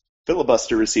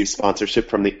Filibuster receives sponsorship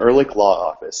from the Ehrlich Law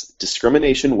Office,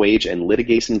 discrimination, wage, and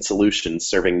litigation solutions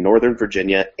serving Northern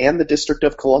Virginia and the District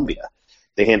of Columbia.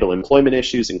 They handle employment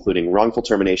issues, including wrongful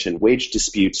termination, wage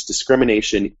disputes,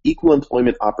 discrimination, equal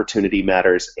employment opportunity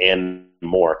matters, and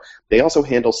more. They also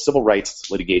handle civil rights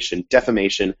litigation,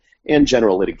 defamation, and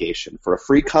general litigation. For a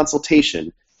free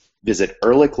consultation, visit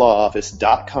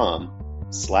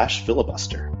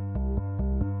ehrlichlawoffice.com/filibuster.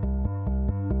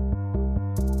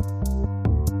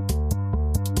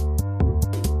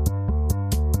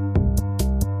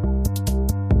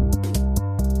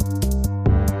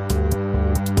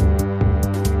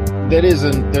 There's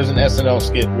an SNL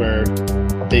skit where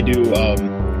they do,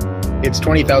 it's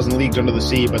 20,000 Leagues Under the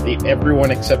Sea, but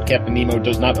everyone except Captain Nemo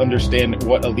does not understand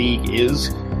what a league is.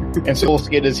 And so the whole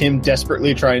skit is him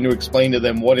desperately trying to explain to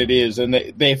them what it is.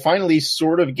 And they finally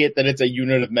sort of get that it's a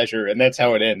unit of measure. And that's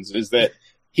how it ends, is that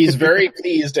he's very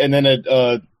pleased. And then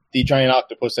the giant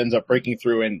octopus ends up breaking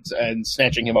through and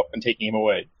snatching him up and taking him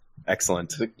away.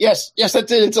 Excellent. Like, yes,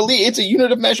 that's it. It's a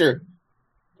unit of measure.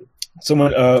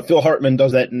 Someone, Phil Hartman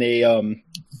does that in a,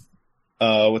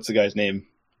 what's the guy's name?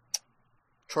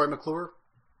 Troy McClure?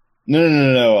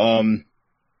 No.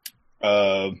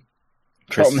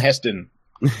 Charlton Heston.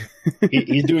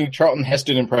 He's doing a Charlton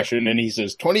Heston impression, and he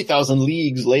says, 20,000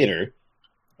 leagues later.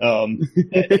 At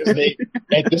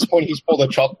this point, he's pulled a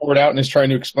chalkboard out and is trying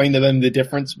to explain to them the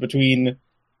difference between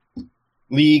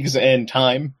leagues and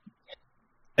time.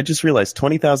 I just realized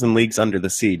 20,000 leagues under the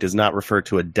sea does not refer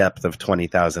to a depth of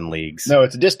 20,000 leagues. No,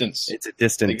 it's a distance. It's a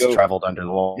distance traveled under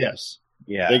the wall. Yes.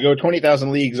 Yeah. They go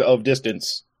 20,000 leagues of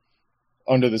distance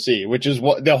under the sea, which is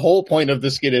what the whole point of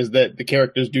the skit is, that the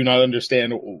characters do not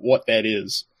understand what that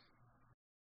is.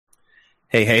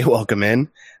 Hey, welcome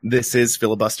in. This is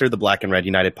Filibuster, the Black and Red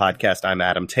United podcast. I'm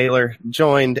Adam Taylor,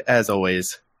 joined, as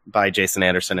always, by Jason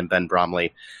Anderson and Ben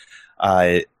Bromley,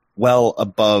 well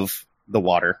above the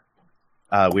water.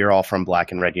 We are all from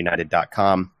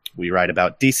blackandredunited.com. We write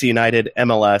about DC United,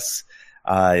 MLS,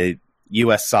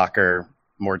 U.S. soccer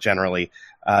more generally.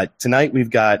 Tonight we've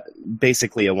got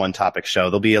basically a one-topic show.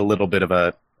 There'll be a little bit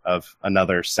of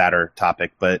another sadder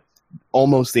topic, but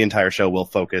almost the entire show will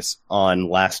focus on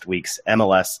last week's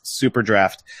MLS Super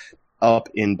Draft up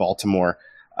in Baltimore.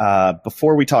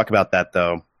 Before we talk about that,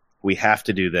 though, we have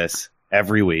to do this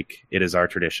every week. It is our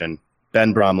tradition.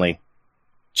 Ben Bromley,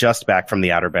 just back from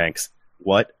the Outer Banks.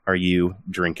 What are you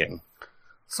drinking?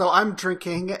 So I'm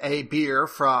drinking a beer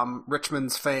from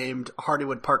Richmond's famed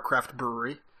Hardywood Park Craft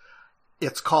Brewery.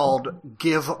 It's called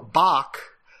Give Bock,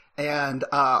 and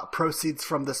proceeds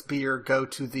from this beer go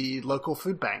to the local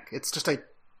food bank. It's just a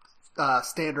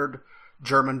standard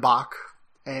German Bock,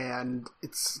 and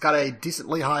it's got a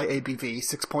decently high ABV,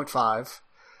 6.5,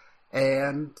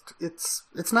 and it's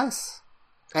nice.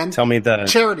 And tell me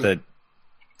charity.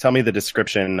 Tell me the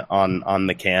description on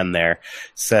the can there.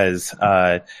 Says,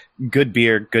 good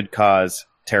beer, good cause,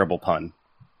 terrible pun.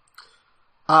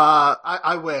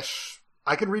 I wish.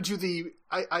 I can read you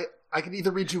I can either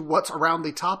read you what's around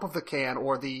the top of the can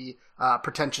or the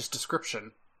pretentious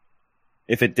description.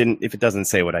 If it doesn't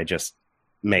say what I just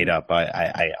made up,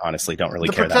 I honestly don't really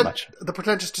care that much. The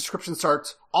pretentious description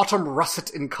starts, autumn russet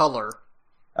in color.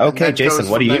 Okay, Jason,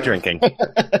 what are you drinking?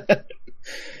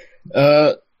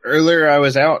 Earlier I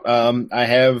was out.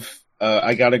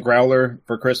 I got a growler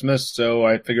for Christmas, so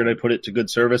I figured I'd put it to good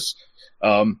service.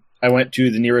 I went to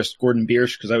the nearest Gordon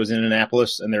Biersch because I was in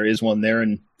Annapolis, and there is one there,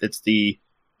 and it's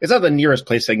not the nearest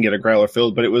place I can get a growler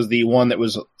filled, but it was the one that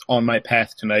was on my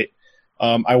path tonight.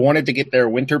 I wanted to get their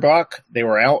Winterbach. They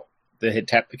were out. They had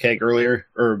tapped the keg earlier,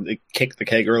 or they kicked the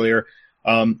keg earlier.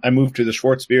 I moved to the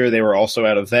Schwarzbier. They were also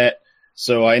out of that.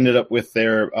 So I ended up with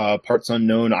their Parts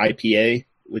Unknown IPA,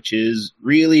 which is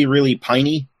really, really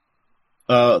piney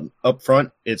up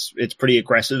front. It's pretty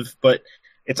aggressive, but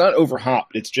it's not over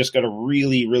hopped. It's just got a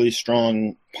really, really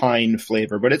strong pine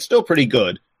flavor, but it's still pretty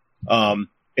good.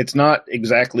 It's not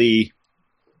exactly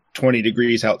 20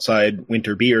 degrees outside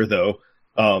winter beer, though.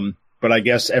 But I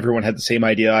guess everyone had the same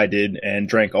idea I did and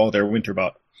drank all their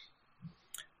Winterbach.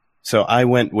 So I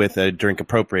went with a drink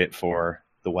appropriate for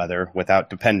the weather without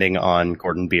depending on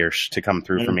Gordon Biersch to come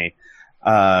through for me.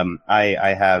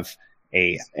 I have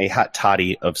a hot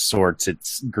toddy of sorts.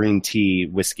 It's green tea,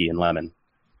 whiskey, and lemon.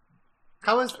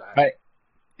 How is that?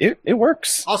 It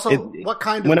works. Also, what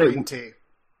kind of green tea?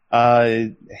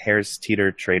 Harris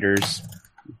Teeter Traders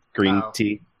green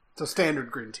tea. So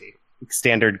standard green tea.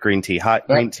 Standard green tea. Hot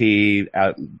green tea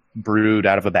brewed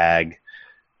out of a bag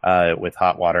with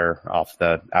hot water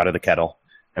out of the kettle.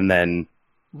 And then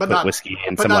But put not whiskey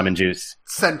and but some not lemon juice.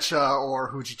 Sencha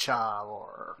or Hujicha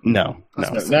or No.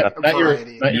 Not your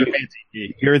fancy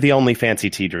tea. You're the only fancy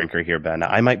tea drinker here, Ben.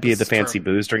 I might be This the is true. fancy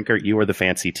booze drinker. You are the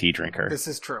fancy tea drinker. This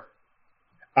is true.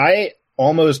 I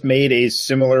almost made a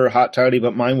similar hot toddy,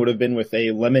 but mine would have been with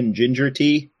a lemon ginger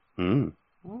tea. Mm.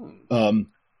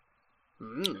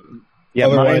 Yeah,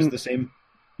 otherwise mine, the same.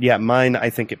 Yeah, mine, I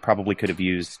think it probably could have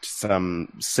used some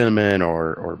cinnamon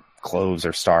or cloves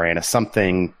or star anise,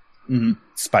 something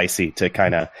spicy to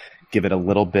kind of give it a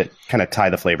little bit, kind of tie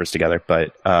the flavors together.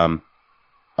 But other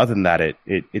than that,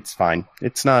 it's fine.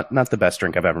 It's not the best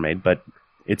drink I've ever made, but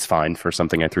it's fine for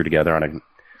something I threw together on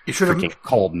a freaking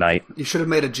cold night. You should have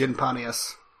made a gin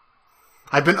paneas.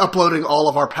 I've been uploading all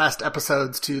of our past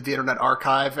episodes to the Internet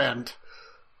Archive, and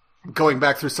going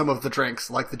back through some of the drinks,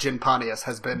 like the gin paneas,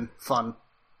 has been fun.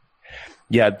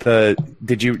 Yeah,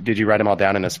 did you write them all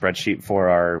down in a spreadsheet for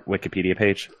our Wikipedia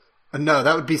page? No,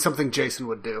 that would be something Jason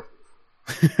would do.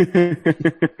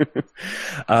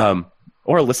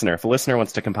 Or a listener. If a listener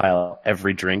wants to compile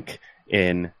every drink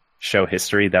in show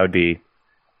history, that would be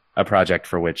a project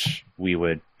for which we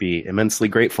would be immensely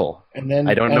grateful. And then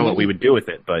I don't know what we would do with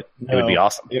it, but it would be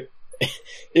awesome.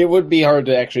 It would be hard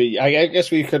to actually. I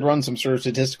guess we could run some sort of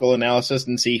statistical analysis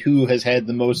and see who has had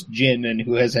the most gin and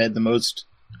who has had the most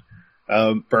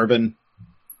bourbon.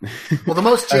 Well, the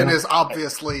most gin is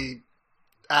obviously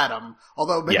Adam.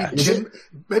 Although maybe gin.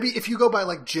 Maybe if you go by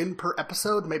like gin per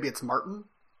episode, maybe it's Martin.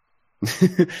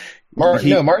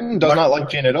 Martin does not like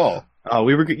gin at all. Oh,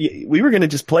 we were going to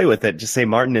just play with it. Just say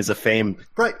Martin is a famed.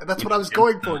 Right, that's what I was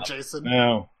going for, Jason.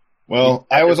 No. Well,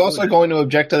 I was also going to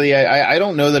object to the. I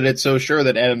don't know that it's so sure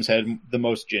that Adam's had the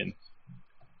most gin.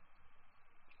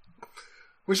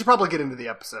 We should probably get into the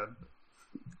episode.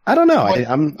 I don't know.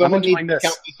 I'm enjoying this.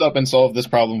 Count this up and solve this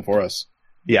problem for us.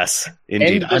 Yes,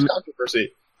 indeed.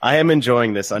 Controversy. I am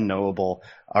enjoying this unknowable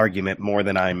argument more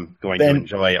than I'm going to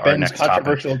enjoy our next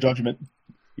controversial topic. Judgment.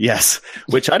 Yes,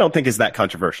 which I don't think is that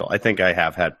controversial. I think I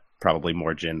have had probably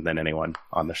more gin than anyone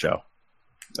on the show.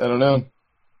 I don't know.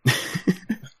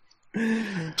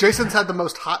 Jason's had the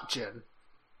most hot gin.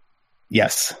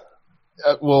 Yes.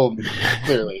 Well,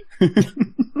 clearly.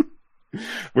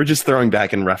 We're just throwing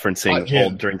back and referencing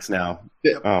old drinks now.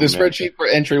 The spreadsheet for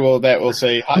entry will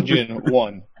say hot gin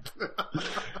 1.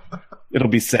 It'll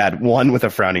be sad. 1 with a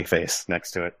frowny face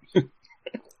next to it.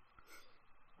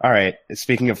 All right.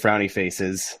 Speaking of frowny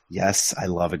faces, yes, I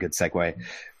love a good segue.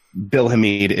 Bill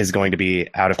Hamid is going to be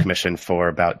out of commission for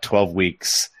about 12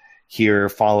 weeks here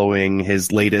following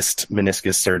his latest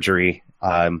meniscus surgery.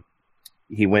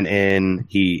 He went in,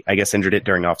 I guess injured it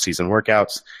during off-season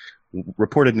workouts,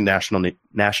 reported to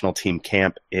national team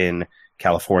camp in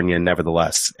California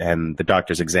nevertheless, and the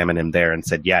doctors examined him there and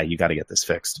said, yeah, you got to get this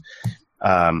fixed.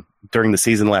 During the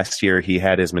season last year, he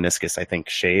had his meniscus, I think,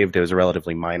 shaved. It was a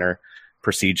relatively minor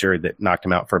procedure that knocked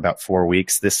him out for about 4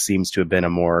 weeks. This seems to have been a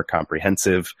more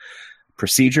comprehensive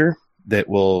procedure that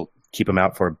will keep him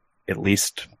out for at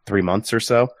least 3 months or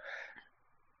so.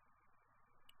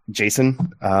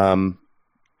 Jason,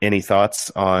 any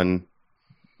thoughts on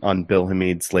Bill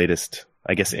Hamid's latest,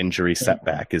 I guess, injury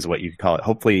setback is what you could call it.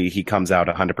 Hopefully he comes out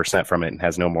 100% from it and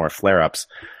has no more flare-ups.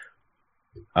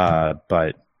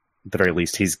 But at the very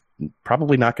least, he's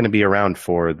probably not going to be around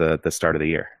for the start of the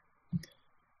year.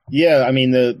 Yeah, I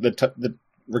mean, the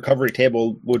recovery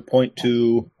table would point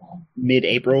to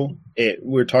mid-April.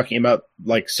 We're talking about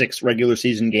like 6 regular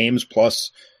season games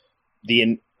plus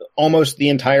almost the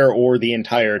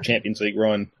entire Champions League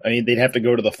run. I mean, they'd have to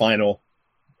go to the final,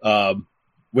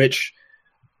 which,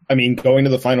 I mean, going to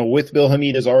the final with Bill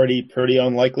Hamid is already pretty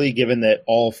unlikely, given that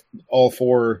all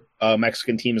 4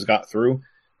 Mexican teams got through.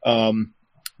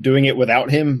 Doing it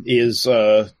without him is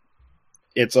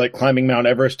it's like climbing Mount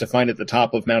Everest. To find at the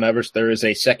top of Mount Everest, there is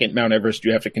a second Mount Everest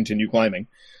you have to continue climbing.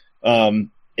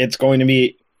 It's going to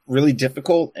be really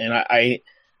difficult, and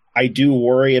I do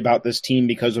worry about this team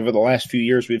because over the last few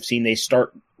years we've seen they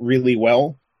start really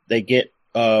well. They get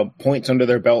points under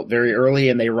their belt very early,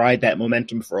 and they ride that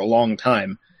momentum for a long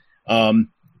time.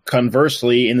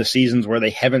 Conversely, in the seasons where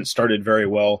they haven't started very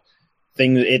well,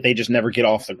 they just never get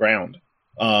off the ground.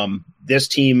 This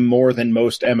team, more than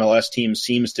most MLS teams,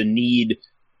 seems to need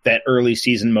that early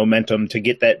season momentum to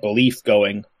get that belief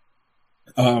going.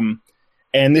 And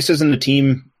this isn't a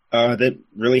team that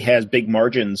really has big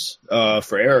margins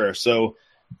for error. So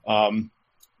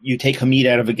you take Hamid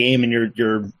out of a game, and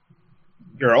you're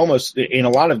almost, in a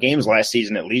lot of games last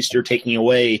season at least, you're taking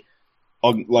away,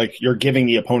 like you're giving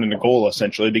the opponent a goal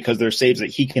essentially, because there's saves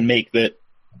that he can make that.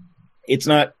 It's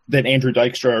not that Andrew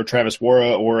Dykstra or Travis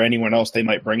Wara or anyone else they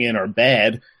might bring in are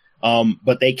bad,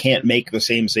 but they can't make the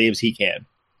same saves he can.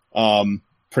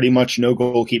 pretty much no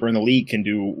goalkeeper in the league can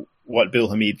do what Bill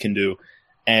Hamid can do.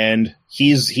 And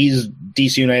he's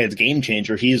DC United's game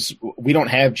changer. We don't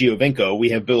have Giovinco, we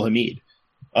have Bill Hamid.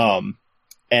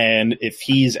 And if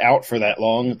he's out for that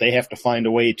long, they have to find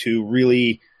a way to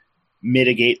really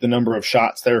mitigate the number of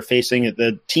shots they're facing.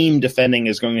 The team defending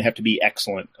is going to have to be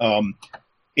excellent.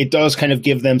 It does kind of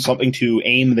give them something to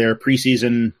aim their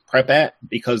preseason prep at,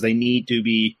 because they need to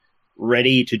be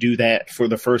ready to do that for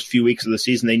the first few weeks of the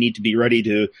season. They need to be ready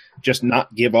to just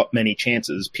not give up many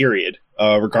chances, period,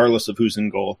 regardless of who's in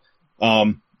goal.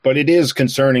 But it is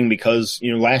concerning because,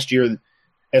 last year,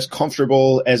 as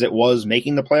comfortable as it was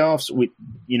making the playoffs,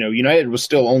 United was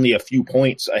still only a few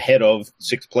points ahead of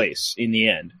sixth place in the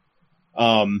end.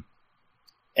 And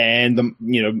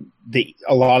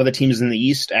a lot of the teams in the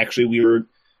East, actually, we were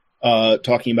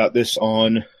talking about this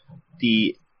on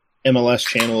the MLS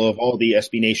channel of all the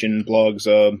SB Nation blogs,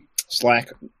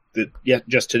 Slack,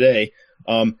 just today.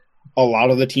 A lot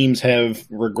of the teams have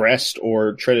regressed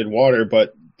or treaded water,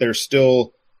 but they're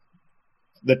still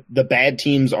the bad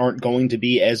teams aren't going to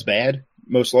be as bad,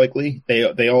 most likely.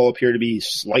 They all appear to be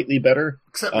slightly better,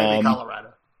 except maybe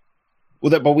Colorado.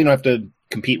 But we don't have to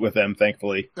compete with them,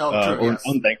 thankfully. Oh, true, or yes.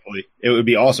 unthankfully. It would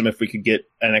be awesome if we could get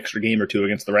an extra game or two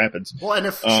against the Rapids. Well, and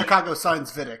if Chicago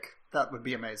signs Vidic, that would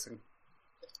be amazing.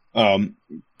 But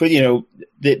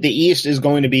the East is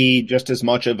going to be just as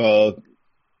much of a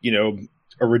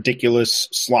ridiculous,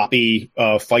 sloppy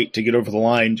fight to get over the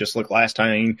line, just like last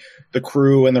time. The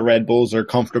Crew and the Red Bulls are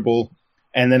comfortable,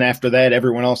 and then after that,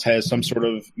 everyone else has some sort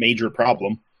of major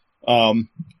problem.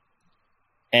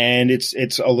 And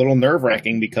it's a little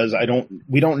nerve-wracking because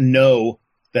we don't know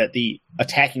that the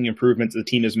attacking improvements the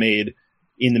team has made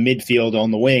in the midfield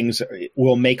on the wings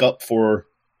will make up for,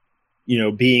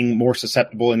 being more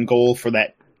susceptible in goal for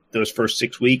those first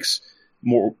 6 weeks.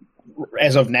 More,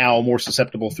 as of now, more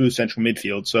susceptible through central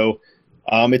midfield. So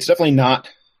it's definitely not.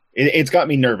 It's got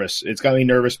me nervous. It's got me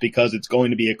nervous because it's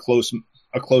going to be a close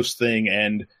thing,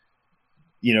 and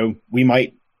we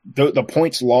might. The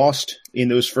points lost in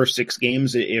those first 6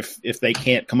 games, if they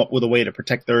can't come up with a way to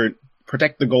protect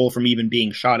the goal from even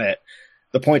being shot at,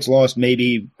 the points lost may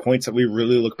be points that we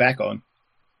really look back on.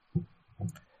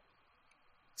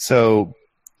 So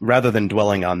rather than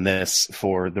dwelling on this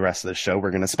for the rest of the show, we're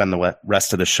going to spend the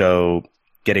rest of the show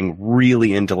getting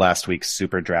really into last week's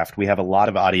Super Draft. We have a lot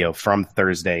of audio from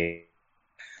Thursday.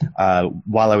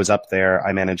 While I was up there,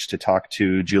 I managed to talk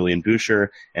to Julian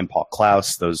Boucher and Paul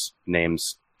Klaus. Those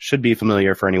names should be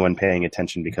familiar for anyone paying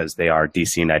attention because they are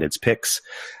DC United's picks.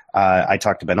 I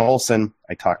talked to Ben Olsen.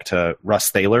 I talked to Russ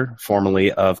Thaler,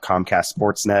 formerly of Comcast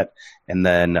Sportsnet, and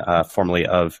then formerly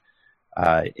of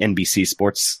NBC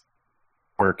Sports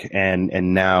Work, and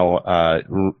now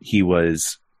he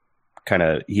was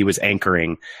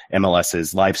anchoring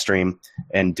MLS's live stream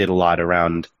and did a lot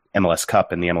around MLS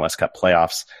Cup and the MLS Cup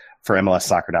playoffs for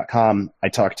MLSsoccer.com. I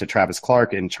talked to Travis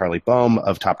Clark and Charlie Boehm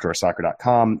of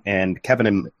TopDrawerSoccer.com and Kevin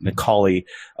and Macaulay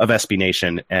of SB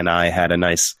Nation, and I had a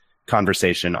nice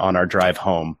conversation on our drive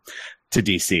home to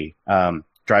DC.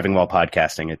 Driving while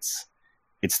podcasting,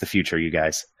 it's the future, you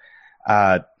guys.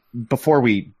 Before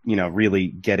we really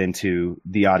get into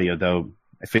the audio, though,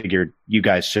 I figured you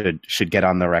guys should get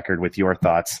on the record with your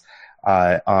thoughts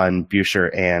on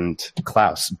Boucher and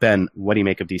Klaus. Ben, what do you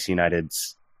make of DC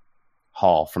United's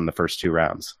haul from the first 2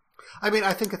 rounds? I mean,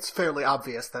 I think it's fairly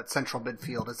obvious that central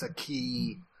midfield is a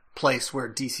key place where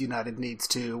DC United needs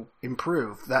to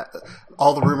improve. That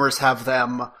all the rumors have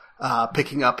them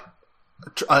picking up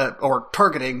or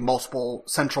targeting multiple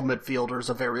central midfielders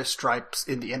of various stripes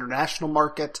in the international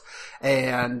market,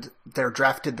 and they're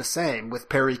drafted the same, with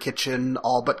Perry Kitchen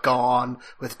all but gone,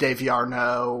 with Davy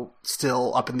Arnaud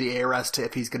still up in the air as to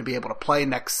if he's going to be able to play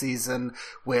next season,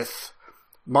 with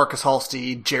Marcus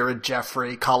Halstead, Jared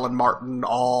Jeffrey, Colin Martin,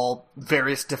 all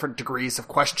various different degrees of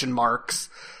question marks.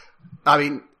 I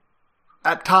mean,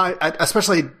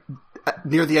 especially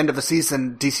near the end of the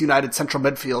season, DC United central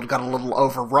midfield got a little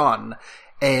overrun,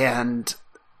 and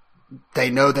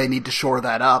they know they need to shore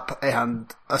that up,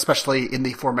 and especially in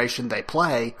the formation they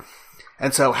play.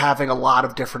 And so having a lot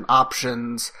of different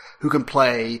options who can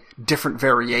play different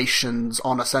variations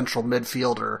on a central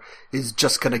midfielder is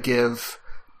just going to give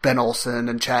Ben Olsen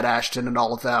and Chad Ashton and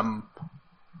all of them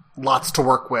lots to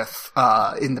work with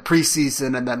in the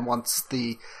preseason, and then once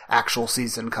the actual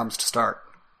season comes to start.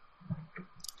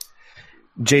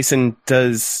 Jason,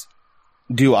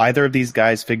 do either of these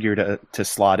guys figure to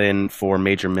slot in for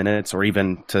major minutes, or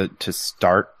even to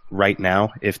start right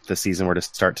now if the season were to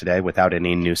start today without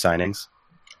any new signings?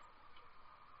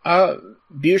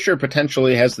 Boucher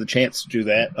potentially has the chance to do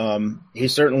that.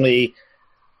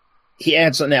 he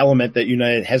adds an element that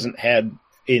United hasn't had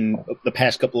in the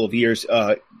past couple of years.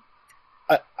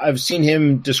 I've seen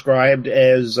him described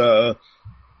as, a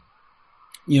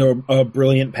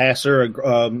brilliant passer,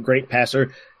 a great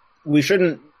passer. We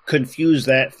shouldn't confuse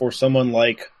that for someone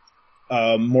like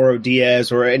Mauro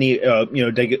Diaz or any,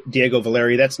 Diego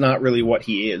Valeri. That's not really what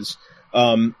he is.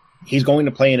 He's going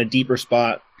to play in a deeper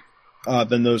spot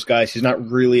than those guys. He's not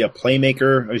really a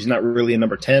playmaker. He's not really a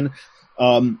number 10.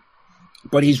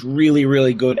 But he's really,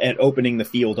 really good at opening the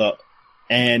field up.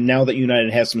 And now that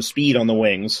United has some speed on the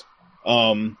wings,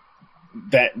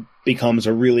 that becomes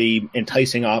a really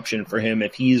enticing option for him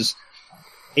if he's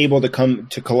able to come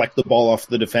to collect the ball off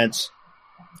the defense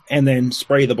and then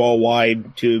spray the ball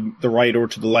wide to the right or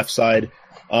to the left side.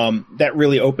 That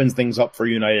really opens things up for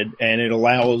United, and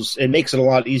it makes it a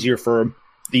lot easier for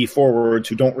the forwards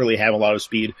who don't really have a lot of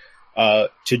speed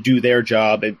to do their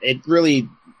job. It really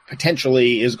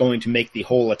potentially is going to make the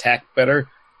whole attack better.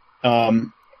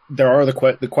 There are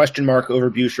the question mark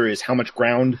over Buescher is how much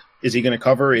ground is he going to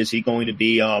cover? Is he going to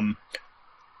be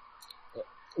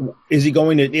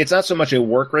it's not so much a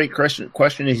work rate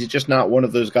question. He's just not one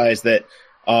of those guys that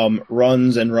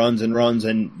runs and runs and runs,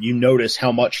 and you notice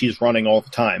how much he's running all the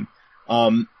time.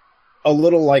 A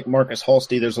little like Marcus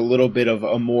Halsti, there's a little bit of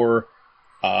a more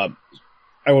I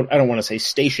don't want to say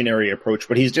stationary approach,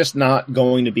 but he's just not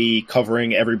going to be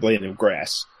covering every blade of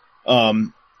grass.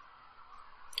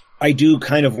 I do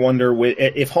kind of wonder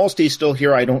if Halsti's still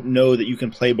here. I don't know that you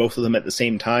can play both of them at the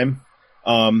same time.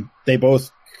 They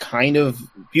both kind of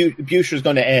Buescher's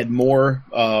going to add more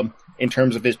in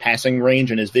terms of his passing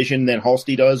range and his vision than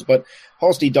Halsti does, but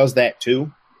Halsti does that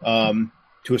too to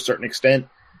a certain extent.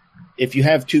 If you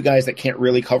have two guys that can't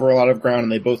really cover a lot of ground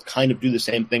and they both kind of do the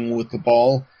same thing with the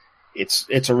ball,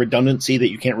 it's a redundancy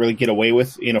that you can't really get away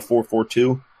with in a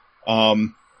 4-4-2.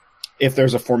 If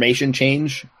there's a formation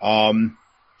change,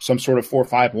 some sort of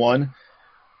 4-5-1,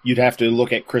 you'd have to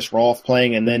look at Chris Rolfe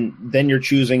playing, and then you're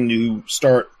choosing to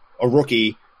start a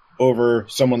rookie over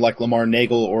someone like Lamar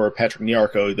Nagel or Patrick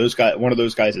Nyarko. One of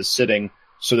those guys is sitting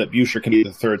so that Buescher can be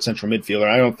the third central midfielder.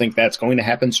 I don't think that's going to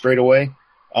happen straight away.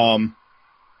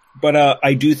 But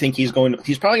I do think he's probably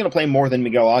going to play more than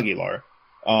Miguel Aguilar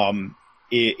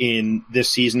in this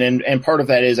season, and part of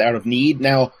that is out of need.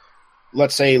 Now,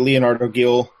 let's say Leonardo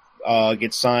Gil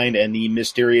gets signed and the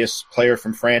mysterious player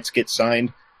from France gets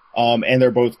signed, and they're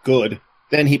both good,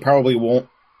 then he probably won't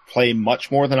play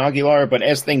much more than Aguilar. But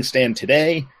as things stand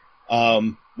today,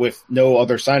 with no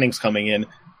other signings coming in,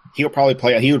 he would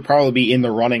probably be in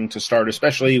the running to start,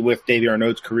 especially with Davy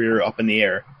Arnaud's career up in the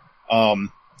air.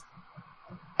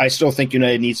 I still think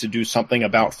United needs to do something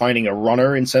about finding a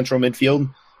runner in central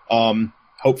midfield.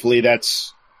 Hopefully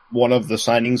that's one of the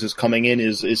signings is coming in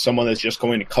is someone that's just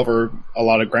going to cover a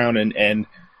lot of ground and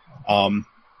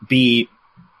be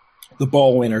the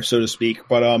ball winner, so to speak.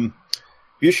 But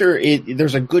Buescher,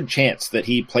 there's a good chance that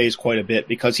he plays quite a bit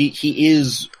because he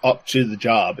is up to the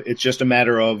job. It's just a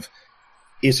matter of,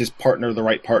 is his partner the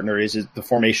right partner? Is the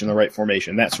formation the right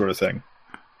formation? That sort of thing.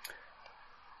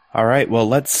 All right, well,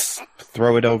 let's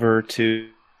throw it over to,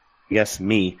 I guess,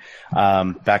 me.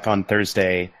 Back on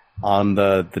Thursday on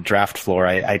the draft floor,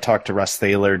 I talked to Russ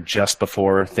Thaler just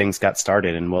before things got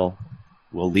started, and we'll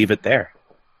leave it there.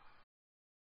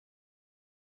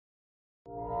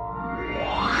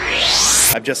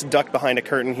 I've just ducked behind a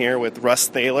curtain here with Russ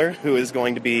Thaler, who is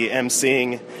going to be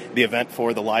emceeing the event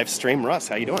for the live stream. Russ,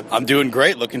 how you doing? I'm doing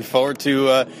great. Looking forward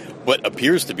to what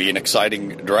appears to be an exciting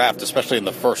draft, especially in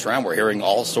the first round. We're hearing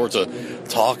all sorts of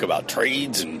talk about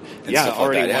trades and stuff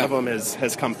like that. One of them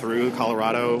has come through,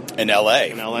 Colorado. In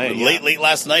L.A. Yeah. Late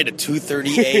last night at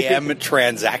 2:30 a.m.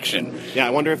 transaction. Yeah, I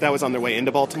wonder if that was on their way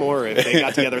into Baltimore or if they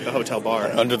got together at the hotel bar.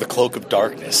 Under the cloak of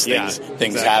darkness, things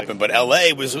exactly. happen. But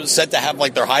L.A. was set to have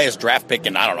like their highest draft pick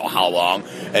in I don't know how long,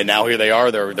 and now here they are.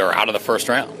 They're out of the first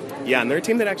round. Yeah, and they're a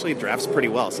team that actually drafts pretty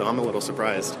well, so I'm a little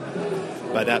surprised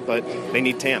by that. But they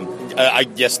need Tam.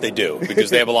 Yes, they do, because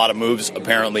they have a lot of moves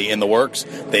apparently in the works.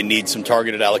 They need some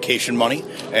targeted allocation money,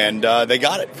 and they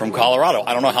got it from Colorado.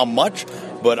 I don't know how much,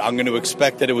 but I'm going to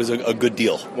expect that it was a good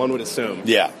deal. One would assume.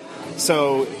 Yeah.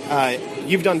 So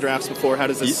you've done drafts before. How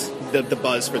does this the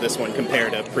buzz for this one compare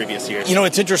to previous years? You know,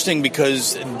 it's interesting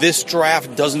because this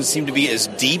draft doesn't seem to be as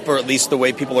deep, or at least the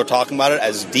way people are talking about it,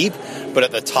 as deep. But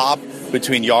at the top,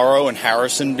 between Yaro and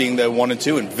Harrison being the 1 and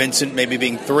 2, and Vincent maybe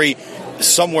being 3,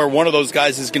 somewhere one of those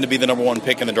guys is going to be the number 1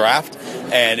 pick in the draft.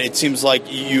 And it seems like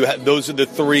those are the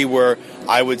 3 where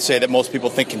I would say that most people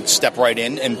think can step right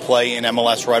in and play in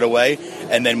MLS right away.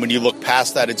 And then when you look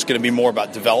past that, it's going to be more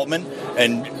about development.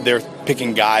 and they're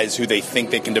picking guys who they think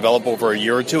they can develop over a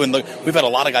year or two. And look, we've had a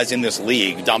lot of guys in this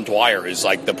league. Dom Dwyer is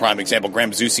like the prime example.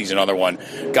 Graham Zusi's another one.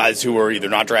 Guys who were either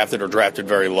not drafted or drafted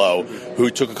very low, who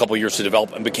took a couple years to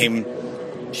develop and became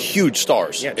huge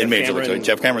stars in Major League.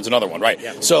 Jeff Cameron's another one, right?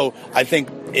 Yeah. So I think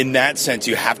in that sense,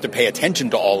 you have to pay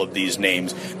attention to all of these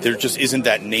names. There just isn't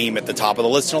that name at the top of the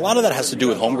list, and a lot of that has to do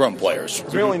with homegrown players,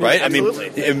 right?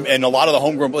 Absolutely. I mean, and a lot of the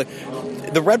homegrown players.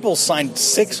 The Red Bulls signed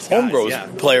 6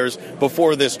 homegrown players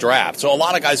before this draft. So a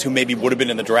lot of guys who maybe would have been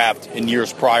in the draft in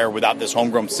years prior without this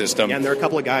homegrown system. Yeah, and there are a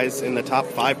couple of guys in the top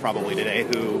 5 probably today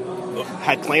who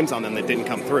had claims on them that didn't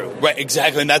come through. Right,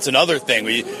 exactly, and that's another thing.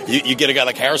 You get a guy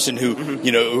like Harrison who,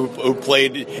 who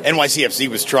played NYCFC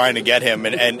was trying to get him,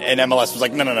 and MLS was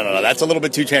like, no, that's a little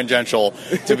bit too tangential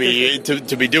to be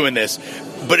to be doing this.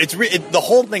 But the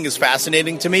whole thing is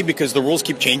fascinating to me because the rules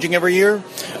keep changing every year, and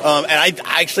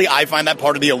I find that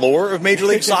part of the allure of Major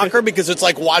League Soccer because it's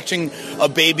like watching a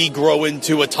baby grow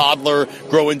into a toddler,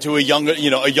 grow into a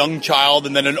young child,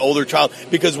 and then an older child,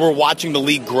 because we're watching the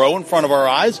league grow in front of our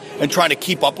eyes, and trying to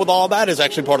keep up with all of that is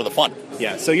actually part of the fun.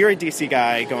 Yeah, so you're a DC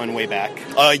guy going way back.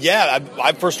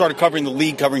 I first started covering the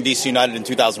league, covering DC United in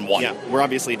 2001. Yeah, we're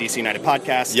obviously a DC United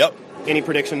podcast. Yep. Any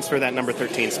predictions for that number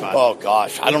 13 spot? Oh,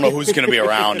 gosh. I don't know who's going to be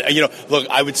around. Look,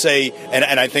 I would say,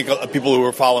 and I think people who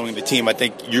are following the team, I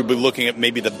think you'll be looking at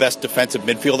maybe the best defensive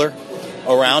midfielder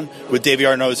around, with Davy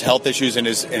Arnaud's health issues and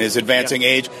his advancing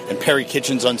age, and Perry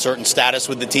Kitchen's uncertain status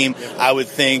with the team. I would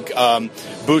think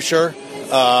Boucher,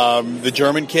 the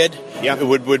German kid,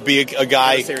 would be a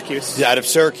guy out of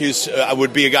Syracuse.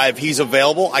 Would be a guy if he's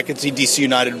available. I could see DC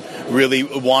United really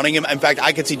wanting him. In fact,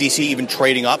 I could see DC even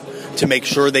trading up to make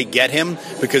sure they get him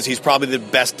because he's probably the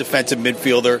best defensive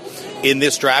midfielder in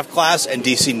this draft class, and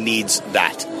DC needs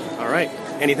that. All right.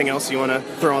 Anything else you want to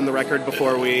throw on the record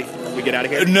before we get out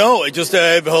of here? No, just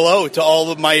hello to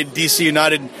all of my DC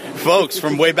United folks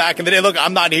from way back in the day. Look,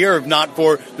 I'm not here if not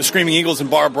for the Screaming Eagles and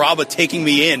Bar Brava taking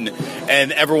me in,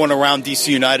 and everyone around DC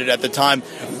United at the time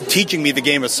teaching me the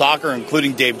game of soccer,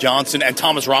 including Dave Johnson and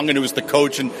Thomas Rongen, who was the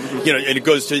coach, and and it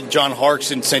goes to John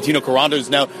Harks and Santino Carando, who's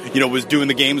now was doing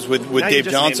the games with Dave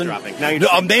Johnson.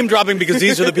 I'm name dropping because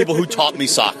these are the people who taught me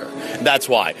soccer. That's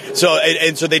why. So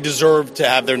so they deserve to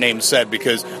have their names said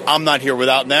because I'm not here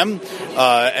without them.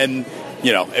 And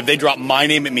if they drop my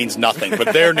name, it means nothing,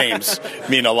 but their names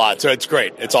mean a lot. So it's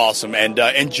great. It's awesome. And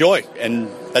enjoy. And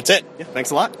that's it. Yeah,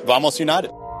 thanks a lot. Vamos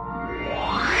United.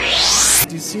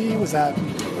 DC, was that...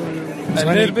 A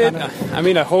little bit. I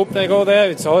mean, I hope they go there.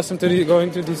 It's awesome to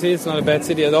going to DC. It's not a bad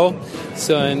city at all.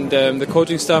 So, and the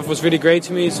coaching staff was really great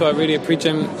to me. So I really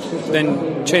appreciate them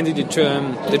then changing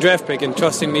the draft pick and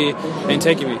trusting me and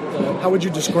taking me. How would you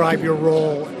describe your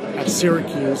role at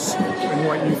Syracuse and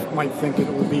what you might think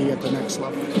it will be at the next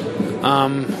level?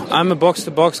 I'm a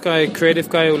box-to-box guy, creative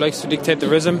guy who likes to dictate the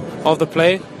rhythm of the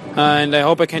play, and I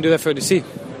hope I can do that for DC.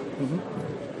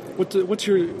 What's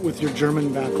with your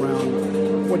German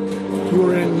background? You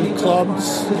were in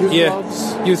clubs,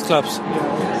 youth clubs.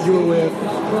 Yeah. You were with.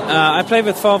 I played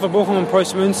with VfB Bochum and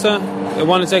Preußen Münster.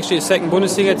 One is actually a second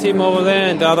Bundesliga team over there,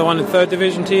 and the other one a third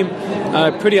division team.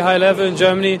 Pretty high level in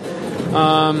Germany,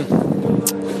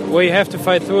 where you have to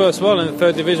fight through as well in the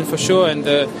third division for sure. And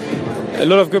a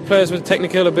lot of good players with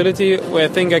technical ability, where I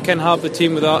think I can help the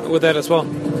team with that as well.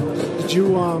 Did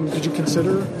you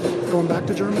consider going back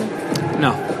to Germany?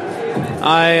 No.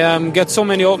 I get so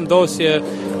many open doors here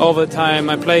over the time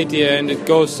I played here, and it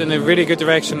goes in a really good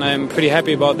direction. I'm pretty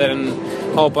happy about that and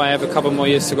hope I have a couple more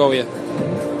years to go here.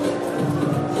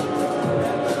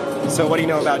 So what do you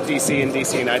know about DC and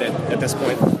DC United at this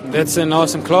point? That's an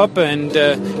awesome club, and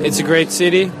it's a great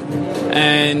city,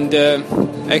 and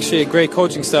actually a great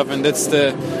coaching staff, and that's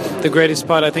the greatest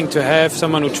part, I think, to have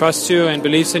someone who trusts you and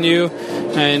believes in you,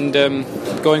 and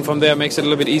going from there makes it a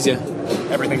little bit easier.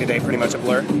 Everything today pretty much a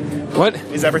blur? What?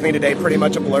 Is everything today pretty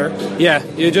much a blur? Yeah,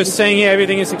 you're just saying here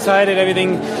everything is excited,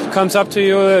 everything comes up to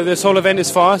you. This whole event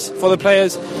is for us, for the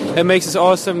players. It makes us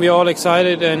awesome. We're all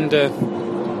excited, and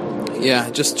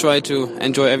just try to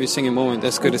enjoy every single moment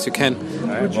as good as you can.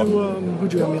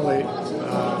 Who'd you emulate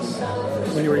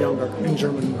when you were younger in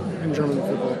German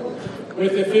football?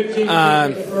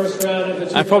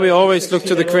 I probably always look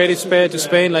to the creative spirit to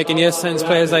Spain, like Iniesta and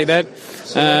players like that.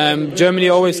 Germany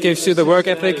always gives you the work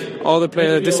ethic. All the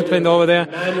players are disciplined over there.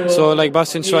 So like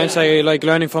Bastian Schweinsteiger, I like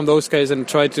learning from those guys and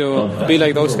try to be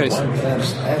like those guys.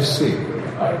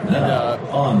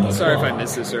 Sorry if I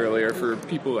missed this earlier. For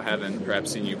people who haven't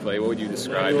perhaps seen you play, what would you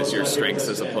describe as your strengths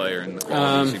as a player and the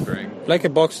qualities you bring? Like a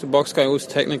box-to-box guy who's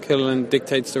technical and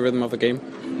dictates the rhythm of the game.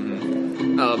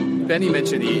 Benny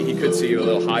mentioned he could see you a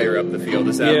little higher up the field.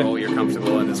 Is that a role you're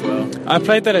comfortable in as well? I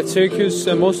played that at Syracuse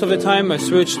most of the time. I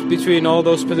switched between all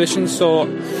those positions, so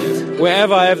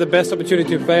wherever I have the best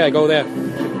opportunity to play, I go there.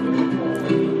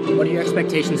 What are your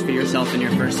expectations for yourself in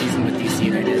your first season with DC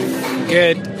United?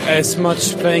 Get as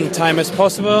much playing time as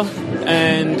possible,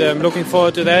 and I'm looking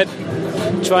forward to that.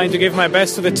 Trying to give my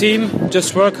best to the team,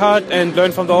 just work hard and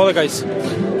learn from the other guys.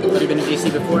 Have you been to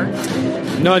DC before?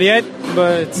 Not yet,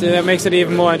 but that makes it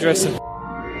even more interesting.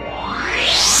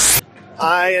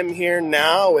 I am here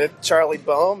now with Charlie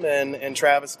Boehm and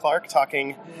Travis Clark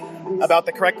talking about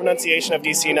the correct pronunciation of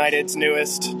DC United's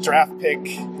newest draft pick,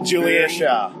 Julian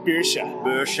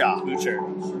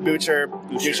Boucher.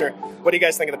 What do you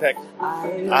guys think of the pick?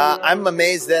 I'm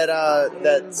amazed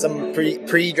that some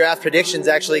pre-draft predictions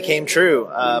actually came true.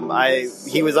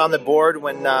 He was on the board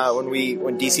when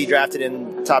DC drafted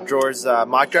in Top Drawer's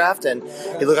mock draft, and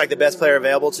he looked like the best player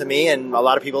available to me. And a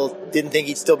lot of people didn't think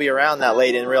he'd still be around that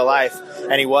late in real life,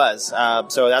 and he was.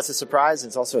 So that's a surprise.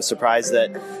 It's also a surprise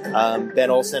that Ben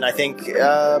Olsen, I think,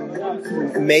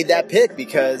 made that pick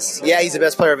because he's the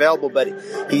best player available, but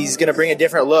he's going to bring a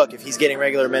different look if he's getting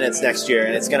regular minutes next year,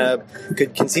 and it's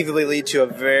could conceivably lead to a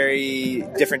very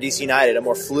different DC United, a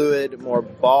more fluid, more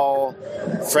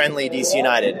ball-friendly DC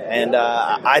United. And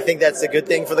I think that's a good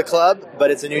thing for the club,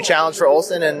 but it's a new challenge for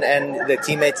Olsen and the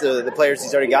teammates, the players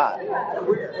he's already got.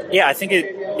 Yeah, I think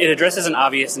it addresses an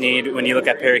obvious need when you look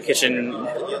at Perry Kitchen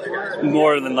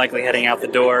more than likely heading out the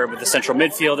door with the central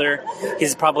midfielder.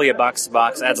 He's probably a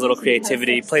box-to-box, adds a little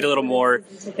creativity, played a little more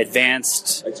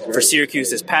advanced for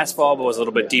Syracuse this past fall, but was a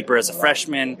little bit deeper as a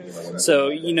freshman. So,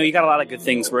 you got a lot of good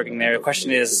things working there. The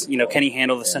question is, can he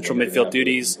handle the central midfield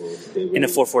duties in a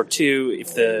 4-4-2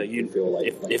 if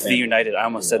the United, I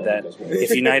almost said that,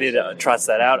 if United trots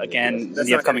that out again in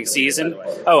the upcoming season?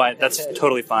 That's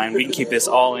totally fine. We can keep this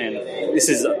all in. This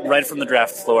is right from the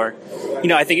draft floor.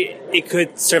 I think it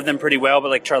could serve them pretty well, but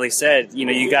like Charlie said,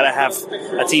 you got to have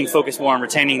a team focus more on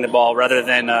retaining the ball rather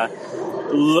than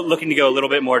looking to go a little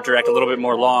bit more direct, a little bit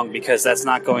more long, because that's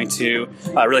not going to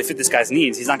really fit this guy's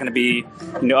needs. He's not going to be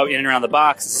in and around the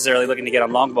box necessarily looking to get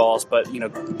on long balls, but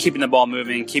keeping the ball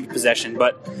moving, keeping possession.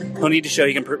 But he'll need to show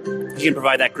he can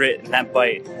provide that grit and that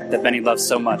bite that Benny loves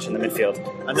so much in the midfield.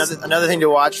 Another thing to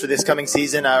watch for this coming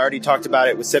season, I already talked about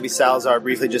it with Sebi Salazar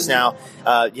briefly just now.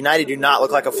 United do not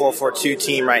look like a 4-4-2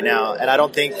 team right now, and I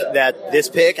don't think that this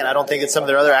pick, and I don't think that some of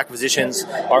their other acquisitions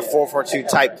are 4-4-2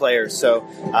 type players. So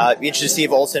be interested to see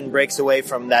if Olsen breaks away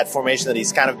from that formation that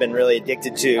he's kind of been really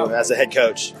addicted to as a head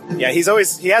coach. Yeah, he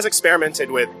has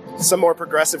experimented with some more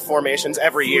progressive formations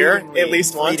every year, at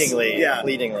least once. Fleetingly.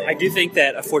 I do think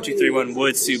that a 4-2-3-1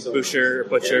 would suit Butcher,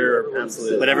 or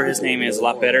whatever his name is, a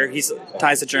lot better. He's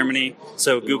ties to Germany,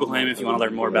 so Google him if you want to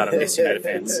learn more about him, DC United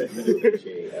fans.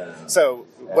 So,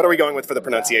 what are we going with for the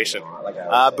pronunciation?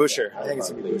 Butcher. I think it's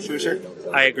going to be Butcher.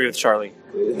 I agree with Charlie.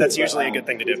 That's usually a good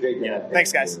thing to do. Yeah.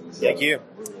 Thanks, guys. Thank you.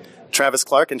 Travis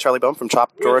Clark and Charlie Boehm from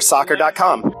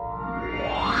TopDrawerSoccer.com.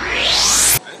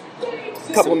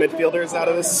 A couple of midfielders out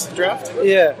of this draft.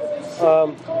 Yeah.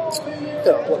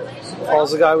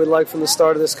 Paul's the guy we like from the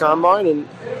start of this combine, and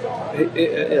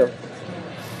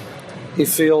he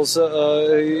feels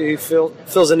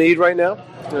a need right now,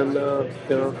 and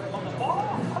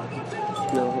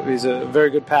he's a very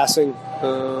good passing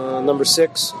number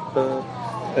 6,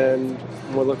 and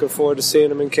we're looking forward to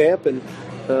seeing him in camp, and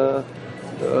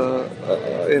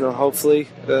hopefully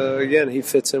again he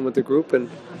fits in with the group and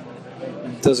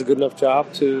does a good enough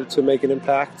job to make an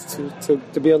impact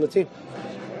to be on the team.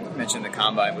 You mentioned the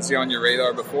combine. Was he on your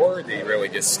radar before, or did he really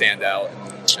just stand out?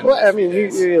 Well, I mean,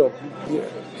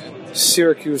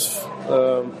 Syracuse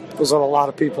was on a lot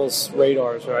of people's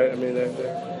radars, right? I mean, they're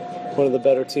one of the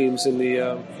better teams in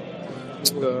the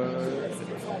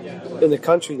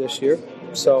country this year.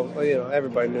 So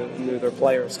everybody knew their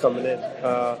players coming in.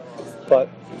 But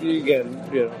again,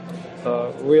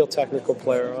 real technical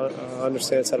player,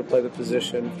 understands how to play the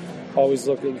position, always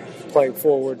playing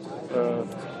forward.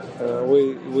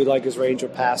 We like his range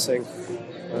of passing.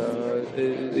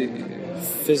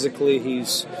 Physically,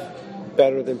 he's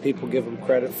better than people give him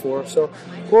credit for. So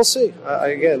we'll see. We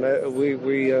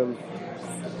have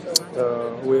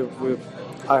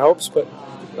high hopes, but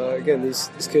again,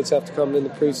 these kids have to come in the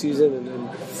preseason and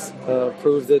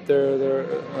prove that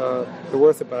they're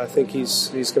worth it. But I think he's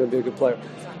going to be a good player.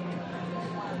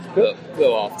 A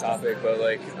little off topic, but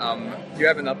do you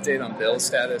have an update on Bill's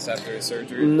status after his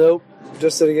surgery? Nope,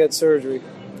 just that he had surgery.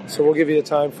 So we'll give you a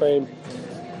time frame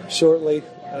shortly.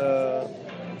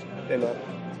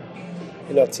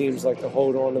 Teams like to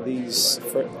hold on to these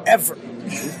forever.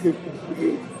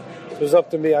 was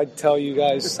up to me, I'd tell you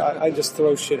guys. I just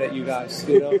throw shit at you guys.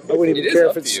 I wouldn't even care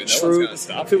if it's true.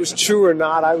 If it was true or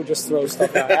not, I would just throw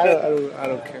stuff at. I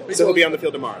don't care. So he'll be on the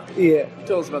field tomorrow. Yeah.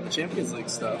 Tell us about the Champions League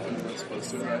stuff. We're not supposed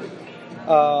to,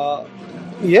 right?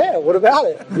 Yeah. What about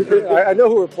it? I know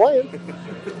who we're playing.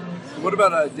 What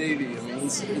about Davey? I mean,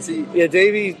 is he? Yeah,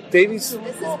 Davey's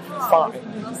fine,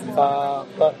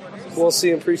 but we'll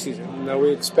see in preseason. We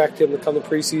expect him to come to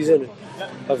preseason and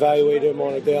evaluate him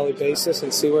on a daily basis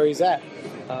and see where he's at.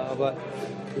 But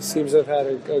he seems to have had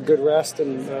a good rest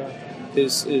and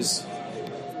is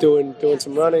doing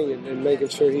some running and making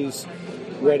sure he's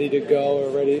ready to go or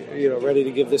ready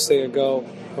to give this thing a go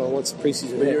once the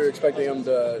preseason But hits. you're expecting him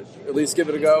to at least give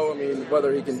it a go. I mean,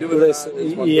 whether he can do it or not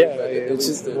is one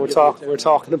thing. We're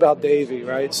talking about Davey,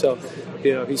 right? So,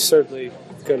 he's certainly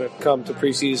going to come to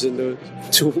preseason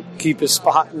to keep his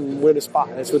spot and win a spot.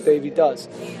 That's what Davey does.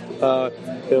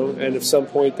 And if some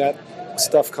point that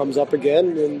stuff comes up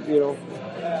again, then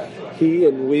he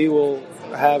and we will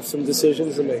have some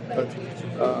decisions to make. But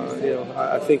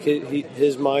I think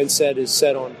his mindset is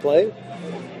set on play,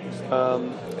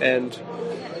 and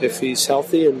if he's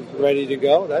healthy and ready to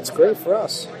go, that's great for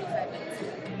us.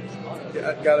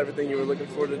 Got everything you were looking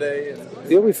for today.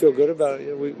 Yeah, we feel good about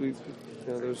it. We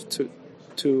there's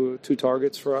two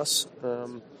targets for us,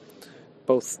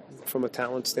 both from a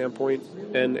talent standpoint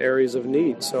and areas of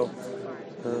need. So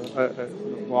I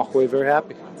walk away very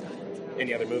happy.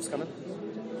 Any other moves coming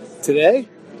today?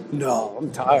 No,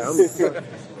 I'm tired.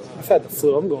 I've had the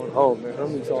flu. I'm going home, man.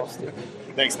 I'm exhausted.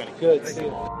 Thanks, Benny. Good. See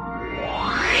you.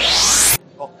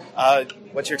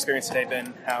 What's your experience today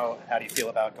been? How do you feel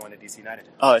about going to DC United?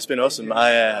 Oh, it's been awesome.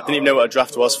 I didn't even know what a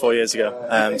draft was 4 years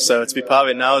ago. So to be part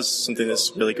of it now is something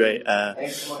that's really great.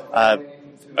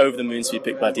 Over the moon to be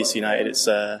picked by DC United. It's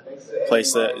a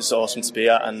place that is awesome to be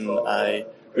at, and I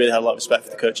really had a lot of respect for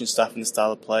the coaching staff and the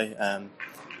style of play.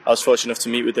 I was fortunate enough to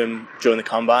meet with them during the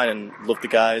combine and loved the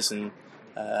guys, and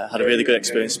had a really good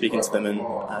experience speaking to them, and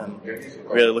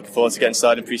really looking forward to getting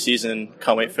started in pre-season and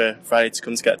can't wait for Friday to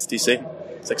come to get to DC.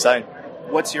 It's exciting.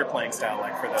 What's your playing style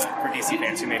like for DC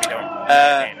fans who maybe don't?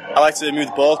 I like to move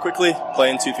the ball quickly,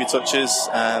 play in 2-3 touches,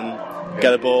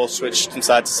 get the ball switched from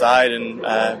side to side, and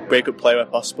break up play where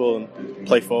possible, and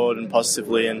play forward and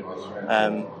positively. And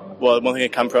one thing I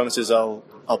can promise is I'll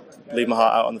leave my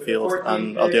heart out on the field,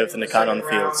 and I'll do everything I can on the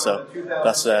field. So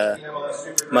that's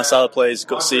my style of play is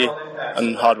gutsy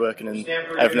and hard working, and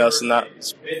everything else than that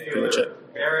is pretty much it.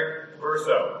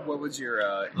 What was your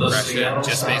impression,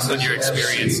 just based on your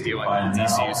experience dealing with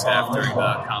DCU staff during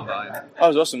the combine? Oh, it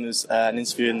was awesome. There's an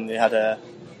interview, and they had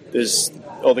there's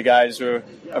all the guys were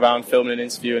around filming an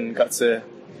interview, and got to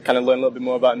kind of learn a little bit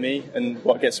more about me and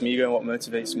what gets me going, what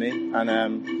motivates me, and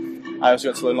I also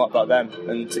got to learn a lot about them,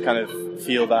 and to kind of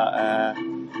feel that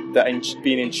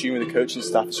being in tune with the coaching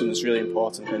staff is something that's really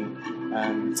important,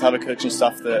 and to have a coaching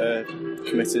staff that are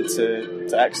committed to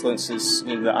excellence is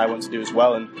something that I want to do as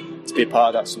well, and to be a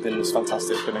part of that's something that's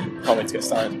fantastic, and I can't wait to get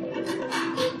started.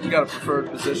 You got a preferred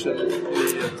position?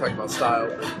 You're talking about style.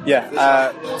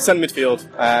 Yeah, centre midfield.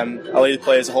 I'll either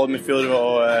play as a holding midfielder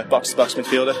or a box-to-box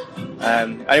midfielder.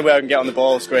 Anywhere I can get on the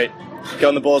ball is great. Get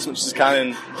on the ball as much as I can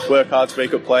and work hard to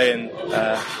break up play, and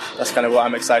that's kind of what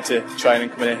I'm excited to try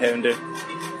and come in here and do.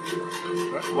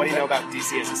 What do you know about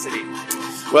DC as a city?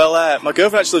 Well, my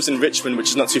girlfriend actually lives in Richmond,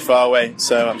 which is not too far away,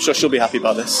 so I'm sure she'll be happy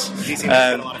about this. DC has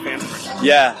got a lot of fans in Richmond.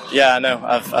 Yeah, I know.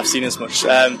 I've seen as much.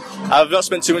 I've not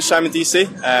spent too much time in DC,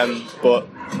 but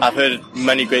I've heard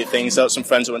many great things. I have some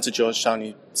friends that went to Georgetown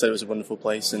who said it was a wonderful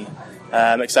place, and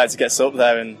I'm excited to get up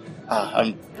there, and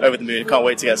I'm over the moon. I can't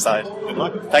wait to get started. Good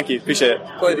luck. Thank you. Appreciate it.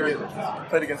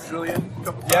 Played against Julian?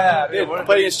 Yeah, I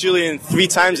played against Julian 3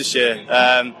 times this year.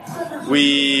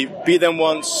 We beat them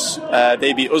once,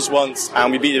 they beat us once,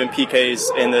 and we beat them in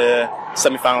PKs in the